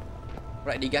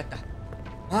 Alright, dia atas.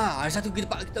 Ada satu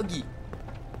tempat kita pergi.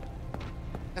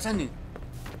 Kat sana.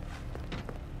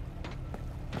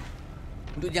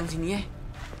 Duduk jang sini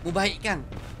Mu baik kan?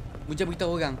 Mu jangan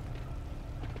beritahu orang.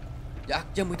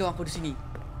 Jangan beritahu aku di sini.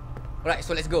 Alright,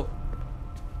 so let's go.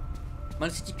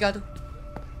 Mana si Cika tu?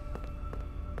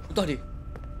 Entah dia.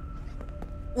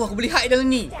 Wah, aku boleh hide dalam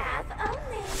ni.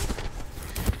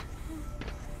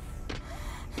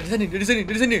 Dari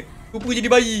sana. Kupu jadi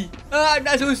bayi.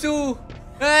 Nak susu.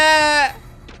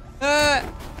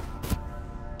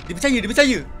 Dia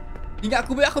percaya. Ingat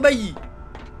aku bayi.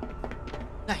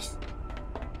 Nice.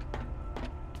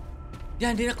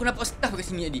 Dan dia aku nampak staff kat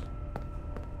sini tadi.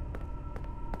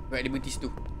 Baik, dia berhenti situ.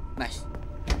 Nice.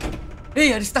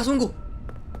 Ada staff sungguh.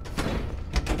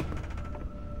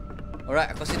 Alright,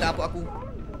 aku rasa tak apa aku.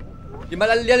 Dia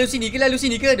lalu sini ke?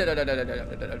 Dah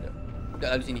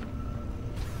lalu sini.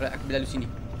 Alright, aku lalu sini.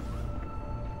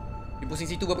 Dia pusing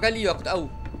situ berapa kali aku tak tahu.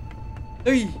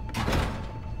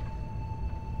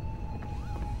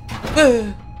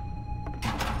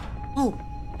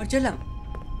 Ada jalan.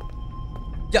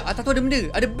 Sekejap, atas tu ada benda.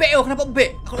 Ada beg aku nampak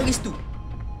beg. Aku nak pergi situ.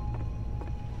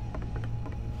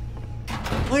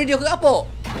 Mana dia? Aku tak apa.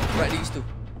 Alright, dia pergi situ.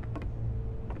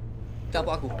 Tak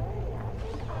apa aku.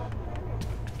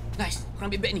 Nice. Aku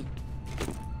nak ambil beg ni.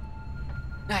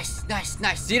 Nice.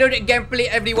 Zero date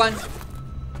gameplay everyone.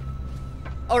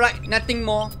 Alright, nothing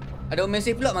more. Ada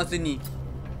mesej pula masa ni.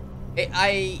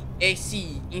 AIAC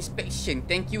inspection.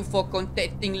 Thank you for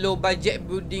contacting low budget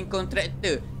building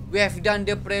contractor. We have done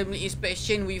the preliminary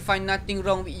inspection. We find nothing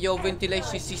wrong with your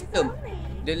ventilation system.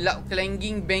 The loud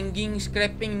clanging, banging,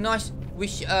 scraping noise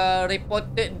which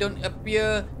reported don't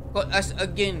appear. Call us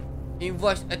again.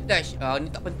 Invoice attached. Ni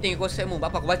tak penting konsepmu.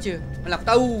 Apa aku baca? Mana aku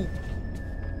tahu.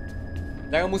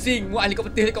 Jangan musing. Muat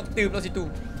helikopter pula situ.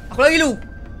 Aku lagi lu.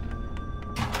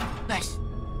 Nice.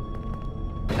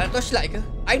 Ada torchlight ke?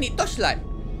 I need torchlight.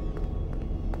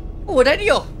 Oh, dah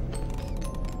dia.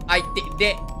 I take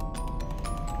that.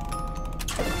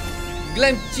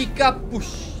 Glam Cika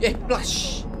push.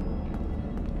 Plush.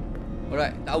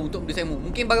 Alright, tahu untuk benda sekmu.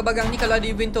 Mungkin barang-barang ni kalau ada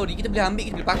inventory kita boleh ambil,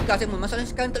 kita boleh pakar sekmu. Masalahnya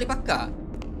sekarang tak boleh pakar.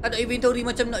 Tak ada inventory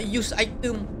macam nak use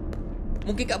item.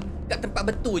 Mungkin kat tempat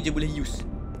betul je boleh use.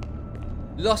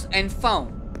 Lost and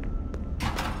found.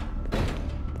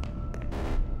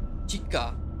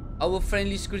 Cika. Our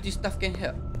friendly security staff can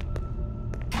help.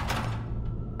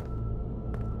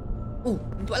 Oh,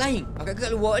 untuk lain.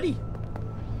 Agak-agak luar ni.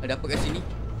 Ada apa kat sini?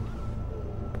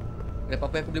 Ada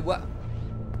apa-apa yang aku boleh buat?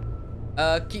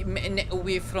 Keep magnet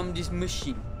away from this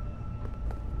machine.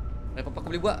 Ada apa-apa aku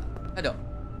boleh buat? Tak ada.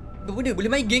 Apa benda? Boleh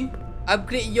main game?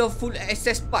 Upgrade your full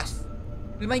access pass.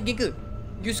 Boleh main game ke?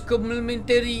 Use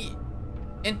complimentary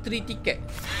entry ticket.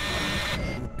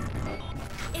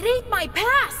 It ate my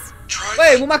pass!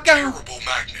 Weh, mau makan Terrible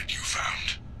magnet you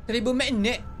found. terrible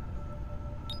magnet.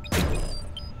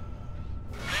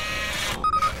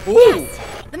 Oh,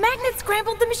 The magnet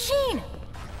scrambled the machine!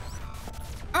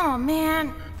 Oh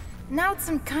man, now it's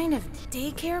some kind of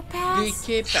daycare pass?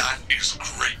 daycare pass. That is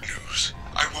great news.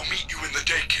 I will meet you in the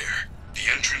daycare. The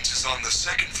entrance is on the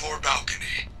second floor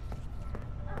balcony.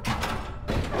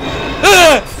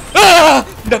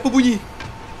 Dah apa bunyi?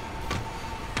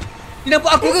 Dia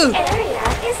nampak aku ke? Area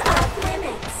is off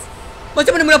limits.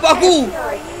 Macam mana menampak aku?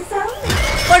 Employees only.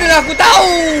 Manalah aku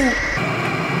tahu?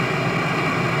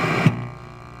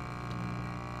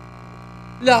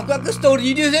 Lah, aku akan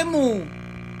story dia sekmu.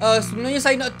 Sebenarnya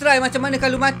saya nak try macam mana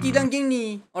kalau mati dalam game ni.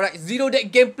 Alright, zero that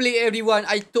gameplay everyone.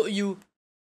 I told you.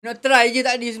 Nak try je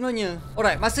tadi sebenarnya.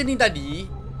 Alright, masa ni tadi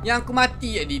yang aku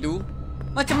mati tadi tu,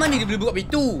 macam mana dia boleh buka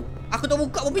pintu? Aku tak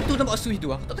buka pun pintu nampak switch tu.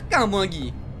 Aku tak tekan pun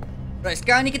lagi. Alright,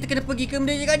 sekarang ni kita kena pergi ke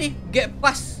benda je kat ni. Get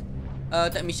pass.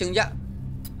 Tak mission sekejap.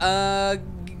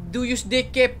 Do use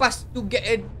daycare pass to get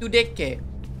to daycare.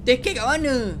 Daycare kat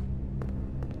mana?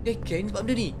 Daycare ni sebab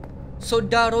benda ni.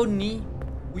 Sodaroni.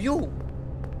 Uyo.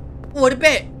 Oh, ada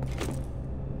bag.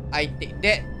 I take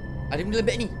that. Ada benda dalam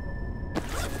bag ni.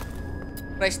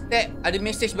 Price tag. Ada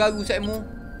message baru sekmu.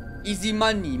 Easy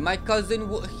money. My cousin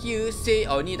work here say.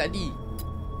 Oh, ni tadi.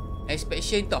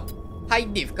 Inspection tau.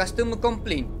 High diff. Customer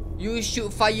complain. You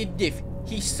should fire diff.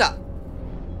 Hisap.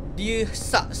 Dia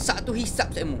sak. Sak tu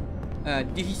hisap sekmu.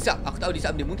 Dia hisap. Aku tahu dia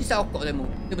hisap dia. Mungkin hisap rokok sekmu.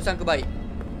 Dia bersangka baik.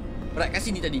 Alright, kat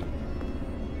sini tadi.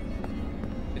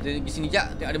 Kita pergi sini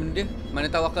jap. Tengok ada benda dia. Mana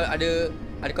tahu aku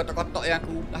ada kotak-kotak yang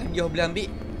aku hadiah boleh ambil.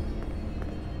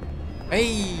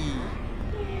 Hey.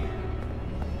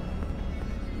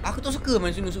 Aku tak suka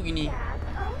main sunuk-sunuk gini.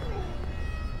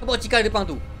 Nampak Cika depan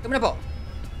tu? Tak nampak?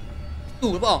 Tu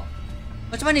nampak?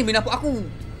 Macam mana dia nampak aku?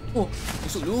 Oh,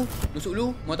 nusuk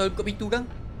dulu. Mau tahu buka pintu kan?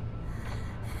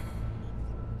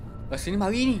 Rasa ni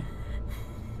mari ni.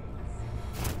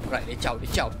 Alright, dia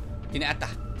caw. Dia naik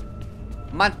atas.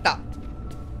 Mantap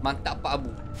Pak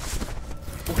Abu.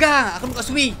 Bukan, aku buka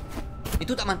swing.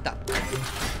 Itu tak mantap.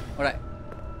 Alright.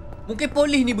 Mungkin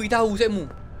polis ni beritahu sekmu.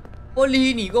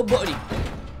 Polis ni, robot ni.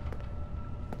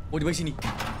 Oh, dia bagi sini.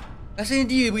 Rasanya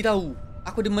dia beritahu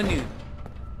aku ada mana.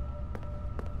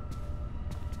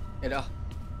 Ya dah.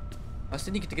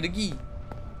 Masa ni kita kena pergi.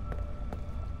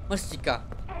 Masa Cika.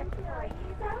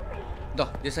 Dah,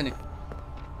 dia sana.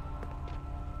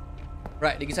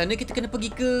 Right, dari sana kita kena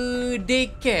pergi ke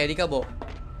daycare di kabur.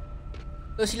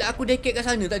 So, silap aku daycare kat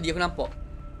sana tadi aku nampak.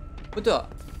 Betul tak?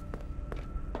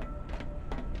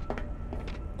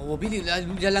 Oh, bila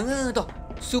lalu jalan ke tau.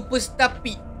 Super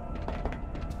stupid.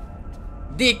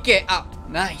 Daycare up.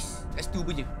 Nice. Kat situ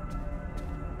pun je.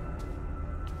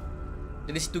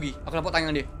 Dari situ pergi. Aku nampak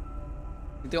tangan dia.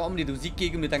 Dia tengok benda tu.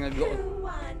 Zikir ke benda tangan gelap. Who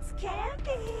wants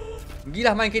candy?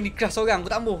 Gilah main Candy Crush seorang. Aku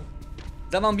tak ambuh.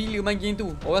 Zaman bila main game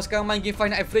tu. Orang sekarang main game Five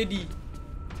Nights at Freddy.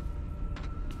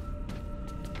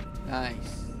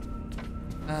 Nice.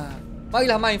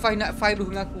 Marilah main Five Nights at Freddy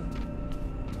dengan aku.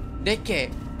 Daycare.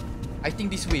 I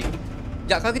think this way.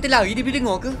 Sekejap, kalau kita lari dia boleh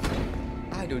dengar ke?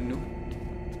 I don't know.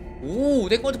 Oh,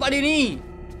 tengok tempat dia ni.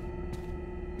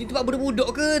 Ni tempat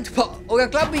budak-budak ke tempat orang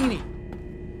clubbing ni?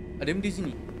 Ada benda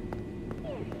sini.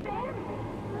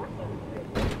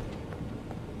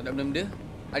 Tak ada benda-benda.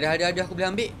 Ada hadiah aku boleh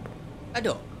ambil.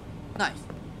 Ada. Nice.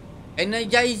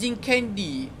 Energizing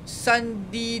candy.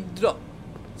 Sandy drop.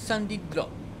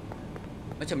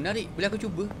 Macam menarik. Boleh aku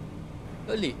cuba?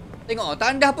 Tak boleh. Tengok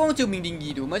tandah pun cermin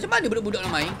tinggi tu. Macam mana budak-budak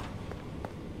nak main?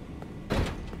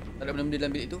 Tak ada benda-benda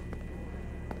dalam bilik tu.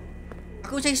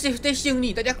 Aku cari save station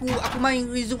ni. Tadi aku main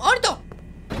resume. Oh, ni tau.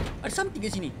 Ada something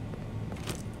kat sini.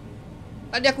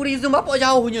 Tadi aku resume bapak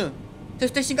jauhnya.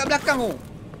 Save station kat belakang tu.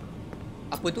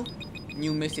 Apa tu?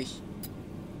 New message.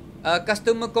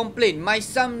 Customer complain. My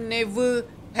son never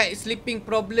had sleeping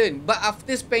problem. But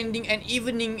after spending an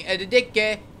evening at the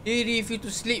daycare, he refused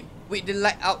to sleep with the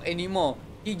light out anymore.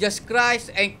 He just cries.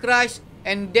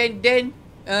 And then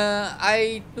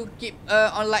I to keep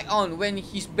on light on when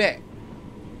he's back.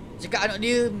 Cakap anak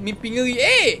dia mimpi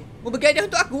ngeri. Mau bagi hadiah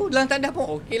untuk aku dalam tanda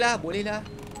pun. Okey lah, boleh lah.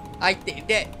 I take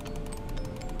that.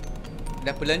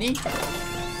 Ada apa lah ni?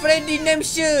 Freddy name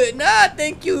shirt. Nah,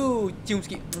 thank you. Cium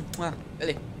sikit. Tak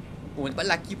boleh. Oh, tempat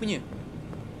lelaki punya.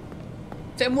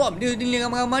 Saya muam dia ni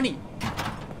ramai-ramai ni.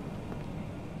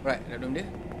 Right, dah belum dia.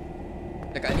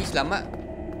 Dekat ni selamat.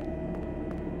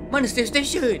 Mana save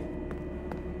station?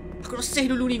 Aku nak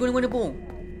save dulu ni guna-guna pun.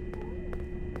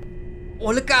 Oh,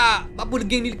 lekat. Apa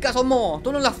geng ni lekat semua?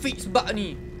 Tolonglah fix bug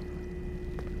ni.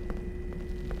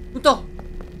 Entah.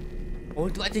 Oh,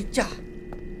 tempat cecah.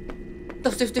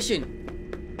 Entah save station.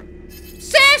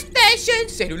 Save station.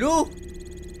 Save dulu.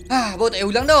 Baru tak payah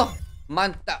ulang dah.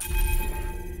 Mantap.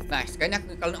 Nice. Sekarang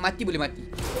ni kalau nak mati boleh mati.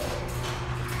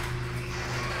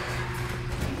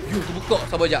 Yo, terbuka.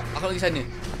 Sabar sekejap. Aku nak pergi sana.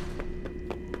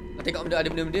 Nak tengok benda ada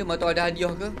benda-benda. Mana tahu ada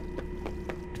hadiah ke.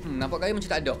 Nampak gaya macam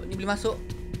tak ada. Ni boleh masuk.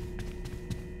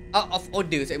 Out of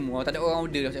order sekmu. Tak ada orang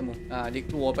order dah sekmu. Dia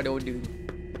keluar pada order ni.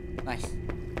 Nice.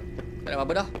 Tak ada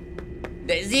apa-apa dah.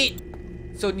 That's it.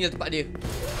 So ni lah tempat dia.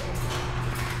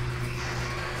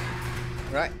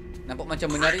 Right. Nampak macam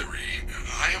menarik.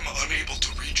 I am unable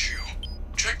to reach you.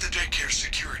 Check the daycare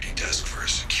security desk for a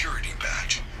security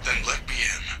badge. Then let me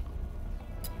in.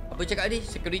 Apa cakap ni?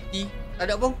 Security. Tak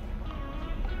ada apa.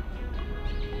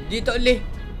 Dia tak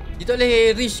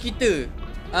boleh reach kita.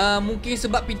 Mungkin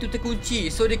sebab pintu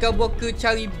terkunci. So dia kabur ke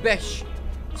cari badge.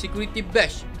 Security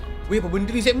badge. Weh, apa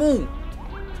benda ni sekmu?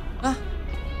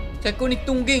 Cakap ni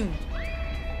tungging.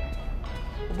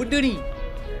 Apa benda ni?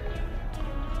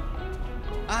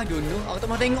 I don't know. Aku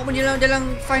tak mahu tengok pun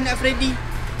dalam Five Nights at Freddy.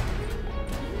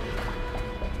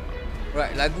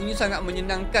 Right, lagunya sangat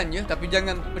menyenangkan je. Tapi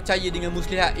jangan percaya dengan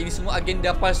muslihat. Ini semua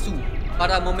agenda palsu.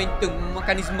 Para momentum,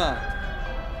 mekanisme.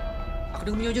 Aku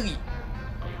dengar bunyi jari.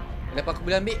 Ada apa aku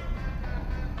boleh ambil?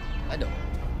 Tak ada.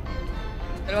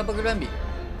 Tak ada apa aku boleh ambil.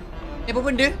 Ni apa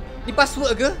benda? Ni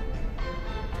password ke?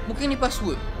 Mungkin ni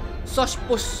password. Source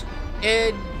post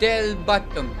Edel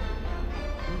bottom.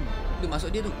 Dia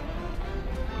masuk dia tu.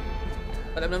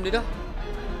 Tak ada benda dah.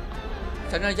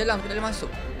 Sana ada jalan, kita dah masuk.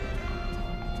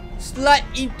 Slide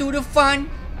into the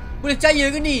fun. Boleh percaya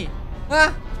ke ni?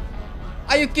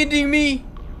 Are you kidding me?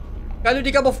 Kalau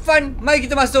dia kata fun, mari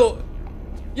kita masuk.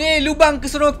 Yeay, lubang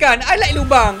keseronokan. I like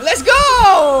lubang. Let's go.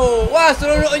 Wah,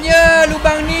 seronoknya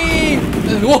lubang ni.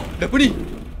 Wah, dah apa ni?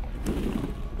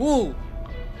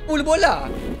 Bola.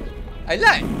 I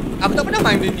like. Aku tak pernah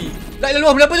main benda ni. Like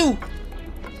laluan benda apa tu?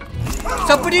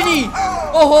 Siapa dia ni?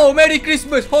 Oh, Merry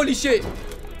Christmas. Holy shit.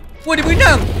 Wah, dia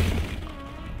berenang.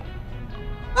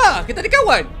 Kita ada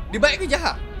kawan. Dia baik ke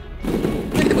jahat?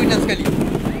 Kita berenang sekali.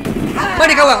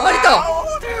 Mana kawan? Oh, dia tahu.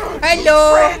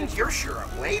 Hello. Friends, you're sure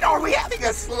I'm late. Are we having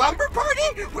a slumber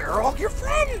party? Where are all your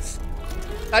friends?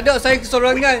 Tak ada, saya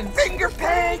kesorangan. Finger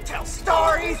paint, tell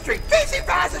stories, drink fizzy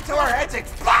fast until our heads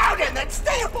explode, and then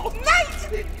stay up all night.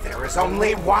 There is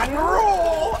only one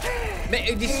rule. Make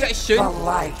a distraction. Keep the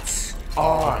lights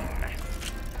on.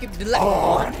 Keep the light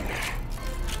on.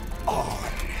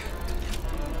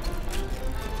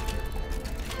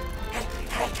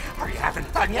 Hey, are you having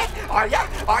fun yet? Are ya?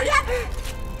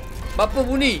 Apa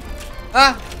bunyi?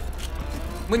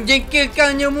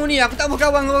 Menjengkelkannya mu ni. Aku tak mau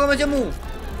kawan dengan orang macam mu.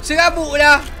 Serabut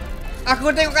dah. Aku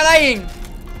tengok kat lain.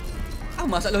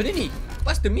 Masalah dia ni.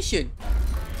 What's the mission?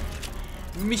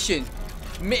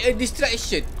 Make a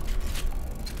distraction.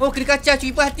 Oh, kena kacau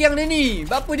curi perhatian dia ni.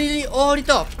 Apa dia ni? Oh, dia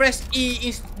tahu. Press E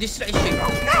is distraction.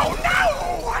 No!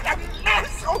 What a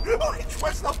mess! Which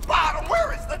was the bottom?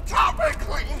 Where is the top?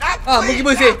 Clean up.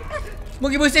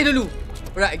 Pergi bersih dulu.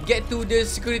 Right, get to the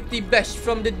security badge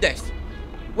from the desk.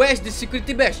 Where's the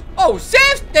security badge? Oh,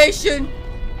 save station.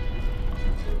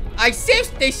 I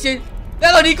save station.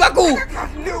 Dah ni ikut aku. I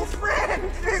got new friend.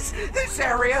 This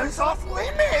area is off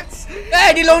limits.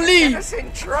 Dia lonely. Get us in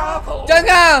trouble.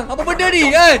 Jangan. Apa benda ni?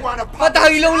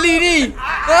 Matahari lonely ni.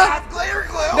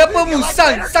 Kenapa mu?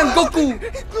 Sang Goku.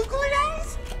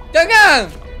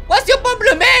 Jangan. What's your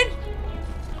problem, man?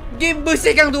 Game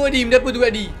bersihkan tu Adi. Kenapa tu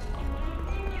Adi?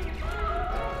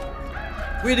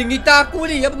 Weh, dia ngitar aku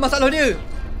ni. Apa masalah dia?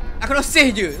 Aku nak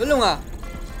save je. Tolong lah.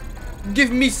 Give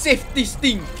me safety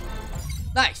sting.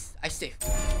 Nice. I save.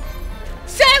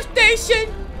 Save station.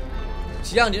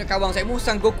 Siang dia nak kawang saya.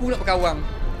 Sang Goku nak berkawang.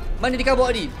 Mana dia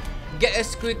kawang ni? Get a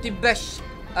security badge.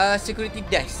 Security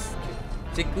desk.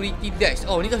 Security desk.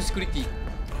 Oh, ni tu security.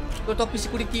 Tu topi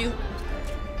security tu.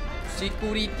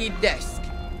 Security desk.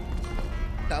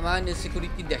 Kat mana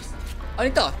security desk? Oh, ni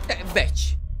tu. Tag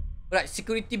badge. Right,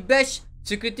 security badge.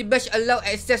 Security badge allow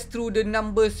access through the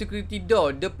number security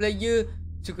door. The player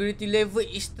security level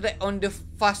is tracked on the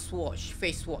face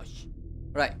watch.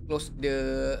 Right, close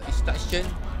the instruction.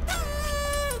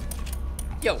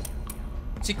 Yo,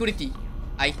 security.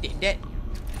 I take that.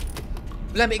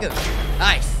 Boleh ambil ke?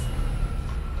 Nice.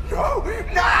 No!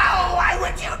 Why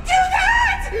would you do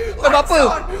that? Sebab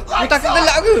apa? Kau takut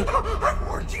gelak ke? I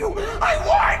warned you! I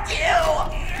warned you!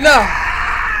 Lah.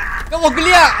 Kau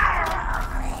geliak.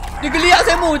 Dia geliak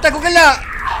sekmu, takut gelak.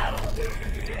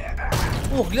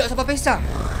 Oh, geliak sampai pesang.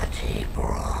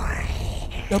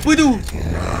 Apa tu?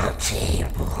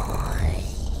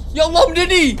 Ya Allah, benda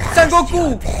ni! Sang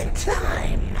Goku!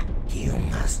 You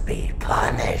must be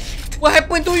punished. What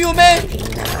happened to you, man?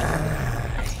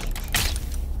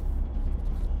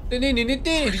 Ni,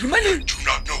 gimana? Do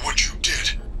not know what you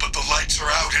did, but the lights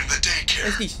are out in the daycare.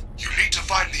 What's this? You need to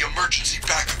find the emergency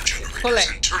backup generators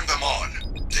Collect. and turn them on.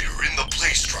 They are in the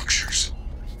play structures.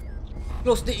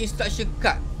 Close the instruction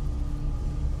card.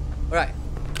 Alright.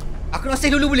 Aku nak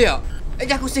save dulu boleh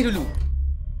tak? Aku save dulu.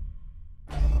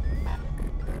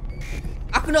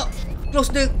 Aku nak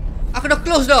close dah.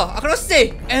 Aku nak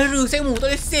save. Error sekmu,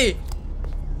 tak boleh save.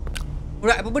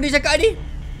 Alright, apa benda dia cakap ni?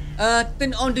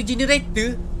 Turn on the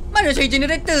generator. Mana cari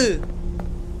generator?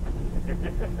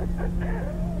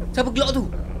 Siapa gelak tu?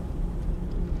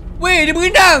 Weh, dia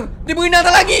berenang. Dia berenang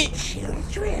tak lagi.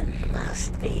 Children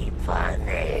must be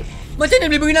punished. Macam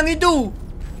mana boleh berenang itu?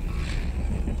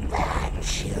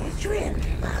 Children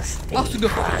must be Sudah.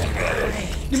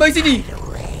 punished. Dia mari sini.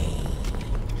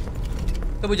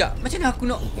 Tunggu sekejap. Macam mana aku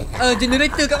nak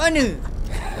generator kat mana?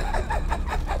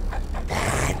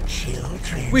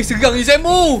 Weh, serang ni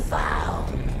sekmu.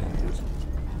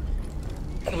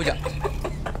 Tunggu sekejap.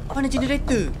 Mana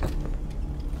generator?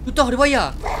 Tu tahu dia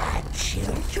bayar.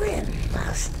 Children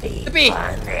must be Tepi.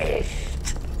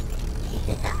 punished.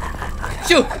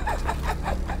 Syuh.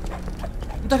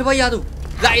 Tu tahu dia bayar tu.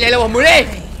 La ilaha illallah, boleh.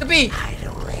 Tepi.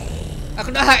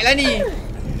 Aku nak hide lah ni.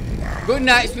 Good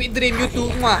night, sweet dream, you too.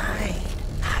 Muah.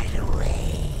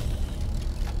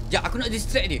 Sekejap, aku nak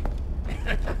distract dia.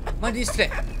 Mana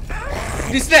distract?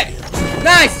 Distract.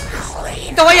 Nice.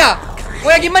 Kita wayar.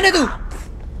 Wayar gimana tu?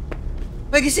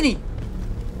 Bagi sini.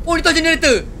 Oh, dia tahu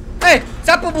generator.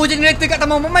 Siapa bawa generator kat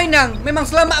taman permainan? Memang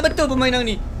selamat betul permainan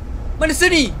ni. Mana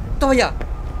sini? Kita wayar.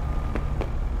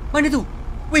 Mana tu?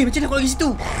 Weh, macam mana aku nak pergi situ?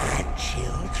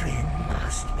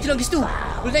 Macam nak pergi situ?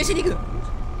 Boleh naik sini ke?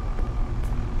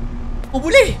 Oh,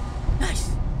 boleh.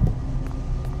 Nice.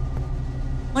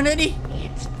 Mana ni?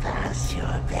 It's past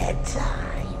your bedtime.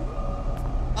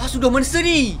 Sudah, mana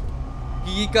sini?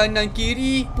 Kiri kanan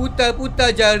kiri,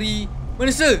 putar-putar jari.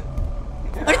 Mana se?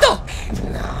 Mana tu?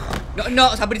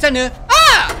 Nak sampai di sana.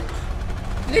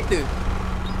 Generator.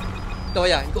 Tahu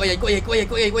ya,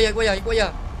 ikut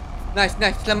ayah. Nice.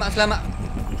 Selamat.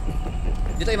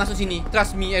 Dia tak boleh masuk sini.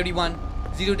 Trust me everyone.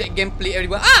 Zero that gameplay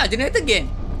everyone. Generator again.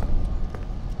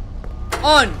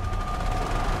 On.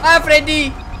 Hi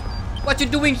Freddy. What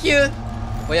you doing here?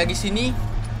 Bayar pergi sini.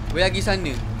 Bayar pergi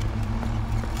sana.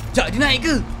 Sekejap, dia naik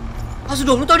ke?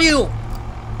 Sudah, lu tahu dia tu.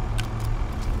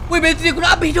 Weh, bateri aku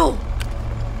nak habis tu.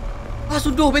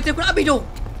 Sudah, bateri aku nak habis tu.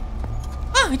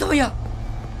 Itu bayar.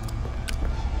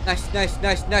 Nice.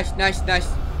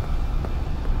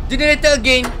 Generator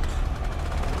again.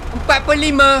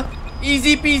 4/5.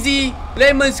 Easy peasy.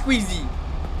 Lemon squeezy.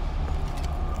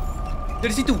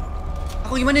 Dari situ.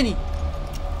 Aku pergi mana ni?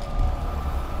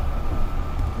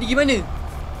 Ni gimana?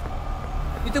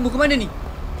 Ni tembus ke mana ni?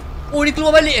 Oh, ni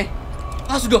keluar balik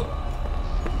sudah.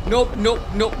 Nope.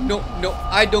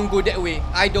 I don't go that way.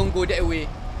 I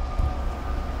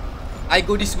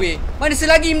go this way. Mana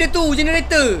selagi benda tu?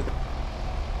 Generator.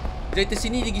 Generator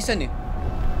sini, dia pergi sana.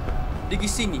 Dia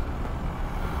pergi sini.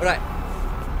 Alright.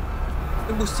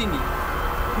 Tembus sini.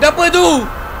 Dah apa tu?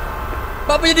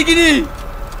 Apa jadi gini?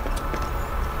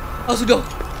 Sudah.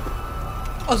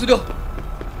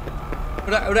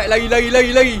 Alright,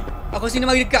 lari. Aku sini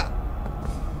mari dekat.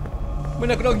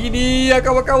 Mana aku nak pergi ni?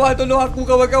 Kawan-kawan, tolong aku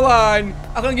kawan-kawan.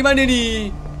 Aku nak pergi mana ni?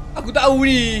 Aku tak tahu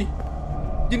ni.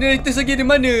 Generator segi di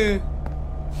mana?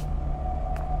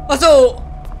 Masuk.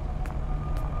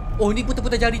 Oh, ni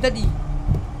putar-putar jari tadi.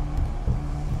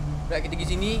 Alright, kita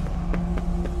pergi sini.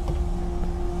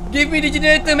 Give me the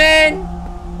generator, man.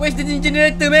 Where's the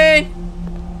generator, man?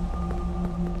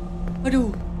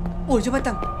 Aduh. Oh,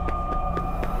 jambatan.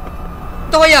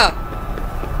 Tahu wayar.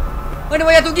 Mana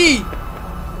wayar tu pergi?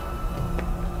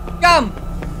 Come.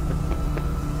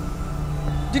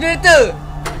 Generator.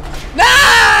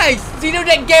 Nice. Zero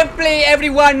that gameplay,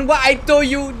 everyone. What I told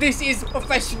you, this is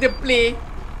professional play.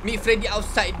 Meet Freddy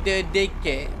outside the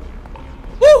daycare.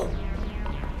 Woo.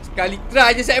 Sekali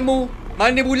try je sekmu.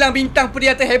 Mana bulang bintang peri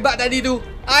atas hebat tadi tu?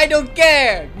 I don't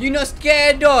care. You not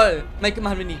scared at all. Mai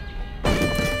kemah ni.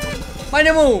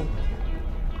 Mana mu?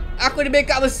 Aku ada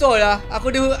backup besar lah.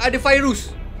 Aku ada virus.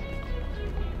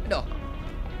 Ada.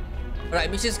 Alright,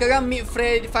 mission sekarang meet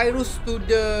Faryd to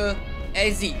the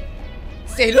exit.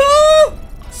 Save dulu.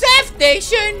 Save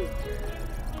station.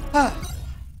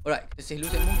 Alright, kita save dulu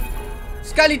sekmu.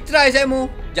 Sekali try sekmu.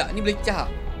 Sekejap, ni boleh pecah.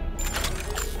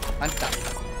 Mantap.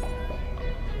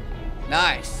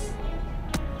 Nice.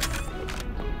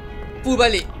 Full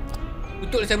balik.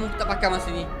 Tutuplah sekmu, tak pakai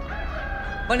masa ni.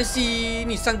 Mana si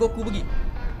ni Sang Goku pergi?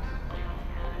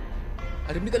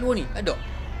 Ada benda kat luar ni? Tak ada.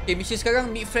 Okay, mission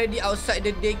sekarang meet Freddy outside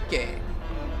the daycare.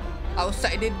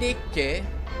 Outside the daycare?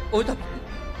 Oh, tak.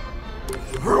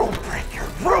 Rule breaker,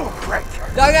 rule breaker.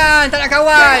 Jangan, tak nak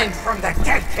kawan. Get from the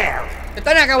daycare.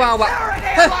 Tak nak kawan awak.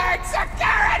 Security alert,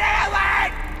 security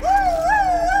alert.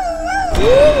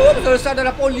 Terus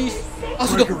adalah polis.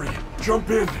 Sudah. Gregory, jump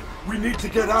in. We need to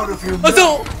get out of here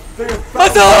Masuk. now. They have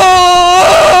found Masuk.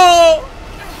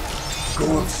 Go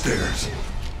upstairs.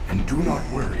 And do not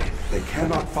worry. They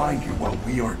cannot find you while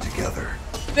we are together.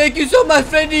 Thank you so much,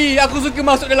 Freddy. Aku suka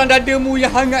masuk dalam dadamu yang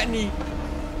hangat ni.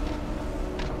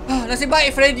 Nasib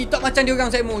baik Freddy tak macam diorang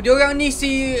sekmu. Diorang ni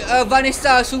si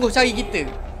Vanessa suruh cari kita.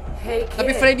 Hey, kid,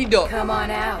 Tapi Freddy dok. come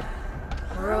on out.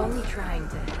 We're only trying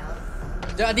to help.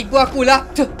 Jangan tipu aku lah.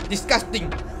 Disgusting.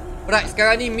 Alright,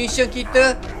 sekarang ni mission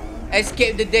kita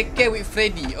escape the daycare with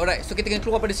Freddy. Alright, so kita kena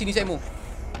keluar pada sini sekmu.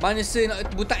 Mana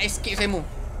nak buta escape sekmu?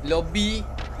 Lobby.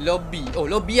 Oh,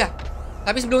 lobby lah.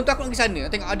 Tapi sebelum tu aku nak pergi sana.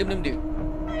 Nak tengok ada benda-benda.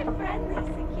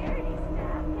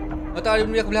 Mau tahu ada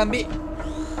benda aku boleh ambil?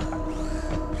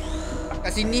 Kat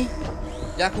sini.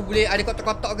 Dan aku boleh ada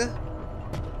kotak-kotak ke?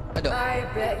 Tak ada. I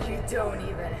bet you don't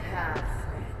even have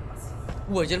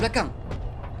friends. Jalan belakang.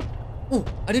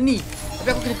 Ada ni. Tapi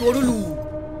aku kena keluar dulu.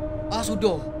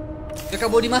 Sudah.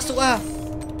 Jangan bawa dia masuk lah.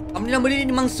 Alhamdulillah benda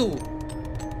ni mangsu.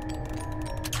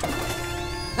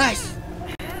 Nice.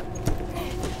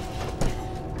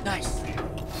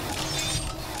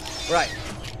 Right.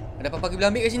 Ada apa-apa kita boleh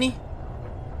ambil kat sini?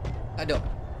 Tak ada.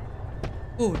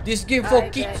 This game for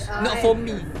kids, not for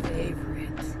me.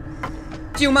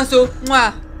 Cium masuk.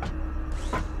 Muah.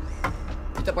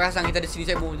 Kita perasan kita ada sini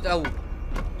sekmu. Kita tahu.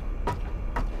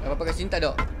 Ada apa-apa kat sini? Tak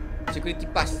ada. Security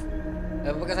pass.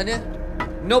 Ada apa-apa kat sana?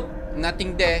 Nope.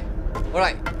 Nothing there.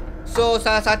 Alright. So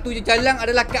salah satu je jalan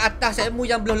adalah ke atas sekmu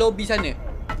yang belah lobby sana.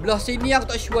 Belah sini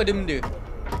aku tak sure ada benda.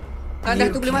 Tandas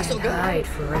tu boleh masuk ke?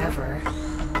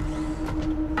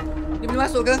 Ni boleh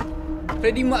masuk ke?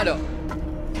 Freddy muat tak?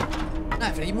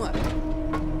 Freddy muat.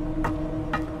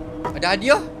 Ada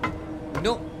hadiah?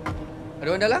 No. Ada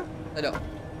orang dalam? Tak ada.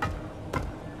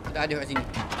 Tak ada hadiah kat sini.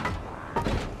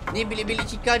 Ni bilik-bilik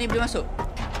jika ni boleh masuk?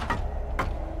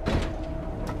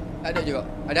 Tak ada juga.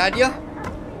 Ada hadiah?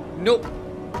 Nope.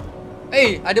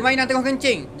 Ada mainan tengah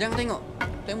kencing. Jangan tengok.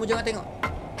 Sekmu jangan tengok.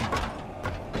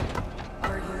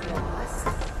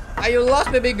 Are you lost,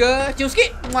 baby girl? Cium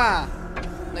sikit. Wah.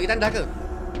 Nak pergi tanda ke?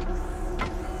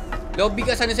 Lobby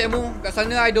kat sana sekmu. Kat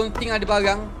sana I don't think ada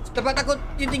barang. Tempat takut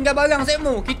tinggal barang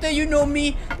sekmu. Kita you know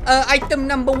me item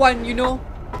number 1 you know.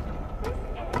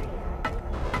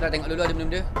 Kita tengok dulu ada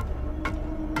benda-benda.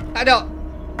 Tak ada.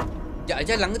 Sekejap ada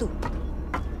jalan ke tu?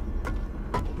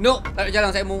 No, tak ada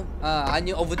jalan sekmu.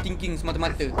 Hanya overthinking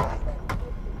semata-mata.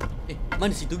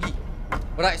 Mana situ pergi?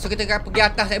 Alright, so kita akan pergi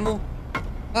atas sekmu.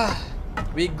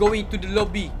 We going to the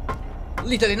lobby.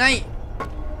 Ni tak boleh naik.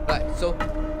 Right, so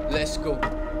let's go.